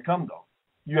time is going to come, though.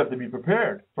 You have to be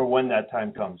prepared for when that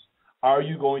time comes. Are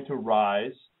you going to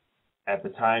rise at the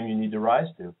time you need to rise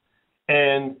to?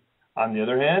 And on the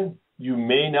other hand, you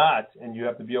may not, and you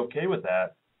have to be okay with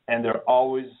that. And there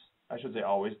always, I should say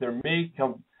always,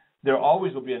 there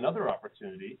always will be another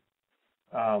opportunity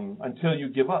until you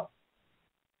give up.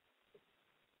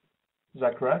 Is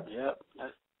that correct? Yep.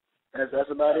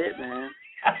 That's about it, man.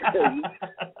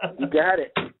 You got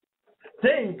it.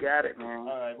 Dang. You got it, man.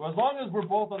 All right. Well, as long as we're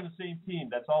both on the same team,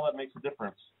 that's all that makes a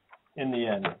difference in the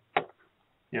end.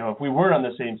 If we weren't on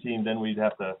the same team, then we'd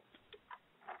have to,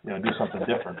 do something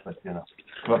different. But,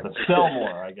 we'll have to sell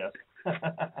more, I guess.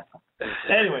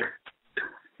 Anyway,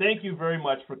 thank you very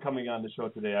much for coming on the show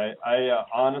today. I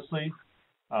honestly,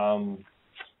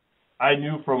 I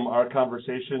knew from our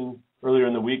conversation earlier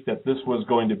in the week that this was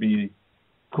going to be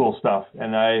cool stuff.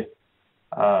 And I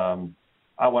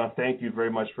want to thank you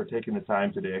very much for taking the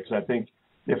time today, because I think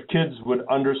if kids would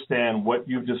understand what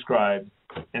you've described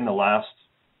in the last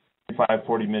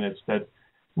 40 minutes, that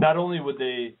not only would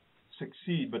they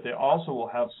succeed, but they also will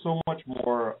have so much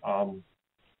more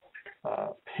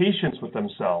patience with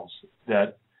themselves,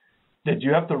 that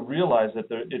you have to realize that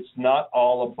it's not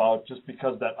all about just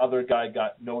because that other guy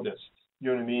got noticed, you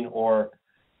know what I mean, or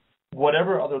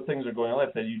whatever other things are going on in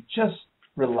life, that you just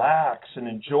relax and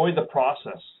enjoy the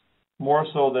process more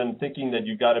so than thinking that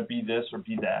you got to be this or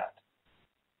be that.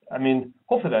 I mean,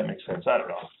 hopefully that makes sense. I don't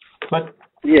know. But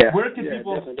yeah, where can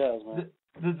people? It definitely does,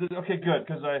 man. Okay, good.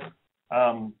 Because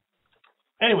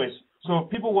anyways, so if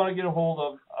people want to get a hold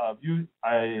of you,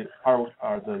 the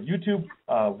YouTube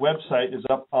website is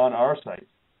up on our site.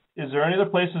 Is there any other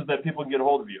places that people can get a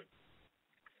hold of you?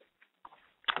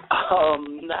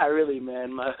 Not really,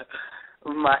 man.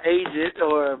 My agent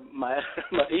or my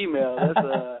email. That's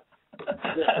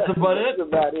about it. That's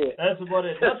about it. That's about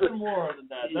it. Nothing more than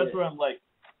that. That's where I'm like,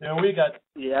 we got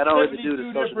I don't really do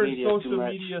the social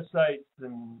media sites,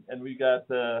 and we got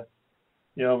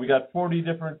we got 40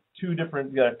 different, we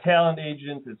got a talent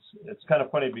agent. It's kind of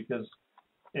funny because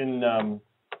in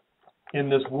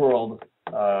this world,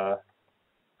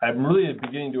 I'm really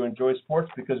beginning to enjoy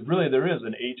sports, because really there is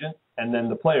an agent and then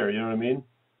the player, you know what I mean?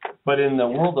 But in the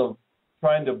world of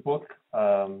trying to book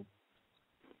the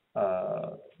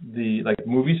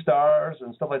movie stars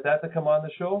and stuff like that come on the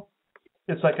show,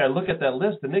 it's like I look at that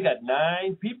list and they got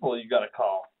 9 people you got to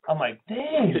call. I'm like,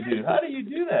 dang, dude, how do you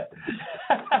do that?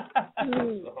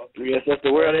 Yes, that's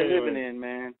the world they're living in,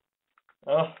 man.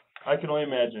 Oh, I can only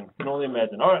imagine.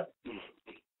 All right.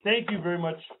 Thank you very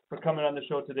much for coming on the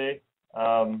show today.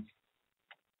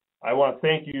 I want to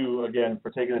thank you again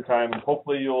for taking the time.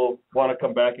 Hopefully you'll want to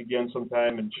come back again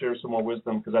sometime and share some more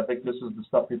wisdom, because I think this is the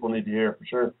stuff people need to hear for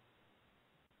sure.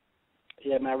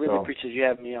 Yeah, man, I really appreciate you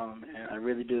having me on, man. I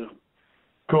really do.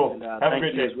 Cool. And, have a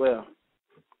great day as well.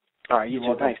 All right, you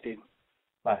too. Thanks, Steve.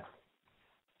 Bye.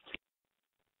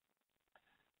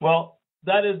 Well,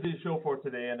 that is the show for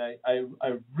today, and I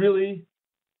really,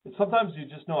 sometimes you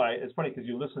just know, it's funny because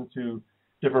you listen to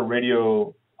different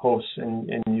radio hosts,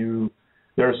 and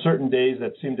there are certain days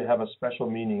that seem to have a special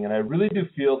meaning, and I really do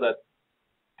feel that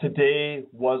today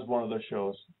was one of those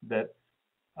shows that,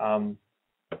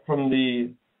 from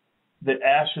the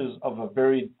ashes of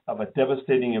a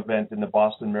devastating event in the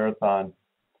Boston Marathon,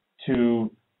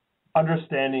 to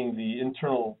understanding the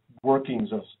internal workings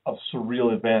of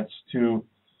surreal events, to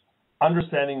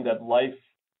understanding that life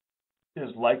is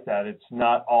like that. It's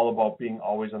not all about being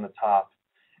always on the top.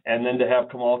 And then to have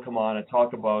Kamaal come on and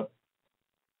talk about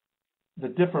the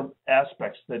different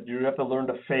aspects that you have to learn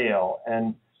to fail,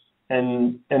 and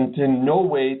in no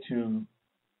way to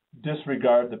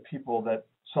disregard the people that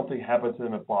something happened to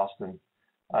them at Boston.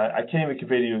 I can't even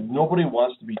convey to you, nobody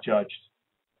wants to be judged,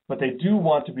 but they do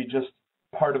want to be just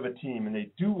part of a team, and they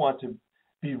do want to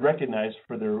be recognized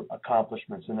for their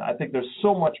accomplishments. And I think there's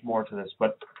so much more to this,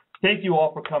 but thank you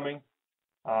all for coming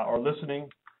or listening.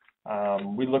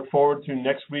 We look forward to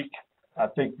next week. I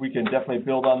think we can definitely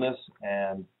build on this.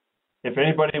 And if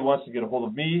anybody wants to get a hold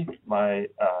of me, my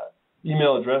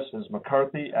email address is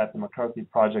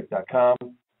mccarthy@themccarthyproject.com.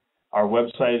 Our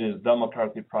website is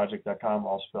themccarthyproject.com,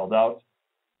 all spelled out.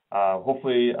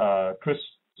 Hopefully, Chris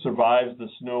survives the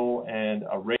snow and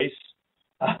a race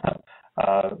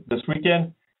this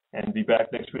weekend and be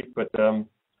back next week. But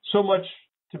so much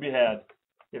to be had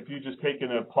if you just take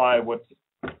and apply what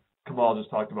Kamaal just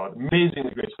talked about.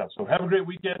 Amazingly great stuff. So have a great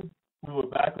weekend. We will be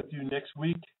back with you next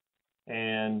week.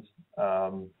 And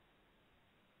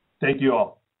thank you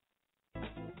all.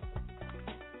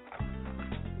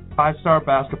 5-Star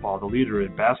Basketball, the leader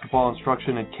in basketball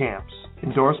instruction and camps.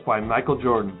 Endorsed by Michael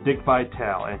Jordan, Dick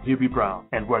Vitale, and Hubie Brown,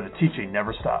 and where the teaching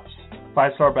never stops.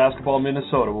 5-Star Basketball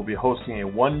Minnesota will be hosting a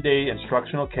one-day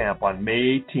instructional camp on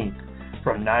May 18th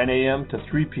from 9 a.m. to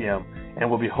 3 p.m. and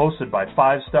will be hosted by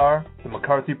 5-Star, the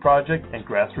McCarthy Project, and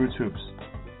Grassroots Hoops.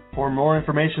 For more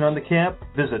information on the camp,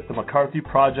 visit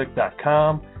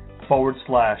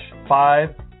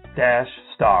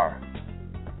themccarthyproject.com/5-star.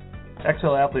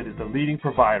 XL Athlete is the leading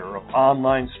provider of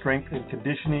online strength and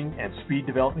conditioning and speed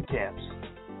development camps.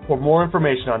 For more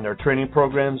information on their training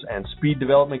programs and speed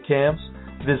development camps,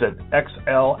 visit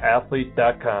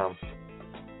xlathlete.com.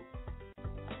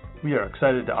 We are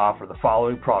excited to offer the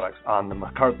following products on the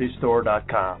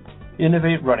McCarthyStore.com.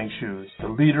 Innovate Running Shoes, the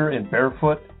leader in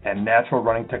barefoot and natural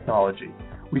running technology.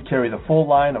 We carry the full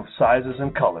line of sizes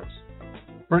and colors.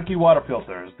 Berkey Water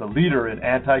Filters, the leader in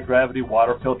anti-gravity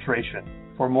water filtration.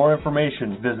 For more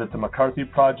information, visit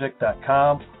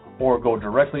themccarthyproject.com or go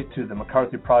directly to the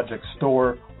McCarthy Project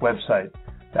store website.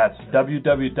 That's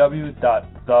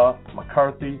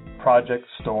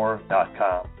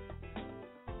www.themccarthyprojectstore.com.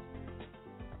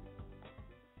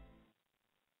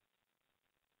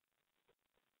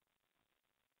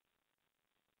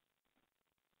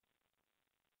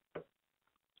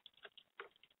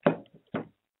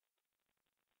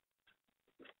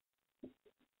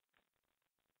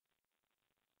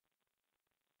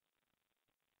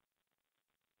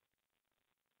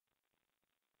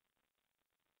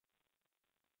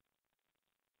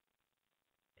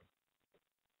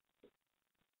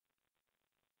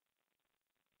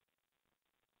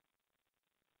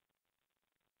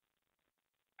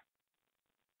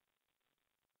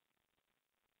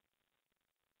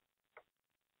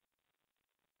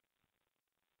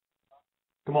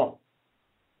 Come on.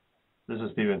 This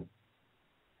is Steven.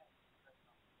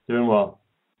 Doing well.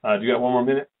 Do you got one more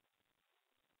minute?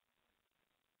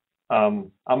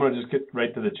 I'm going to just get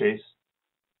right to the chase.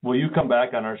 Will you come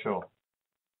back on our show?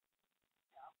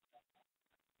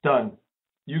 Done.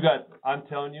 I'm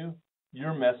telling you,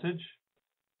 your message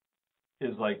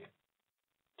is like,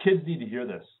 kids need to hear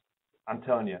this. I'm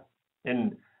telling you.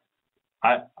 And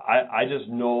I just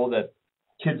know that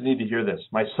kids need to hear this.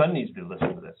 My son needs to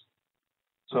listen to this.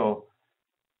 So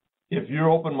if you're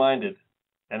open-minded,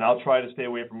 and I'll try to stay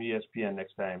away from ESPN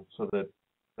next time so that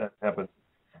happens.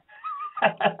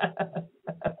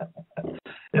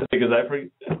 It's because I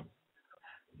forget.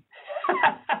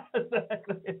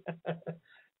 Exactly.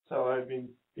 So, I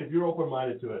mean, if you're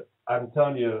open-minded to it, I'm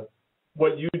telling you,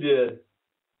 what you did,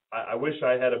 I wish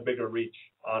I had a bigger reach,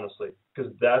 honestly,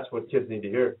 because that's what kids need to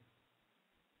hear.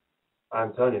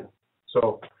 I'm telling you.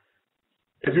 So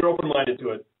if you're open-minded to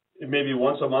it, maybe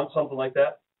once a month, something like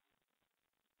that.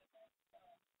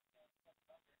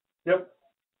 Yep.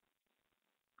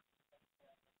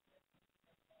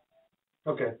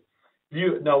 Okay.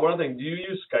 Now, one other thing, do you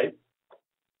use Skype?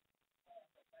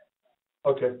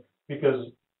 Okay,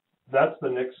 because that's the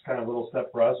next kind of little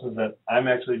step for us, is that I'm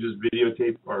actually just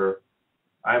videotape, or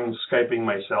I'm Skyping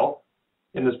myself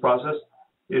in this process.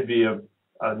 It'd be a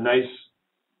nice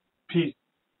piece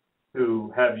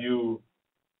to have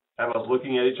us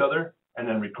looking at each other and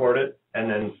then record it, and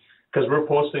then because we're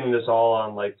posting this all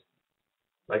on like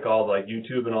all like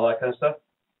YouTube and all that kind of stuff.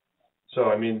 So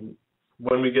I mean,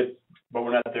 but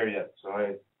we're not there yet.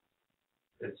 So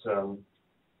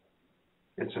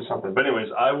it's just something. But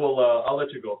anyways, I'll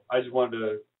let you go. I just wanted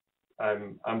to.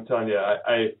 I'm telling you,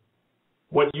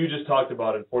 what you just talked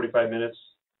about in 45 minutes,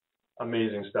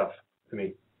 amazing stuff to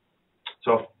me.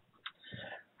 So,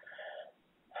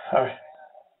 all right.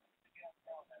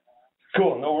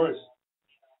 Cool, no worries.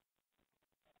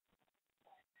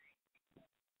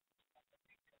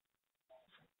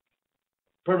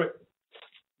 Perfect.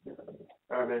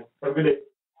 All right, man. Have a good day.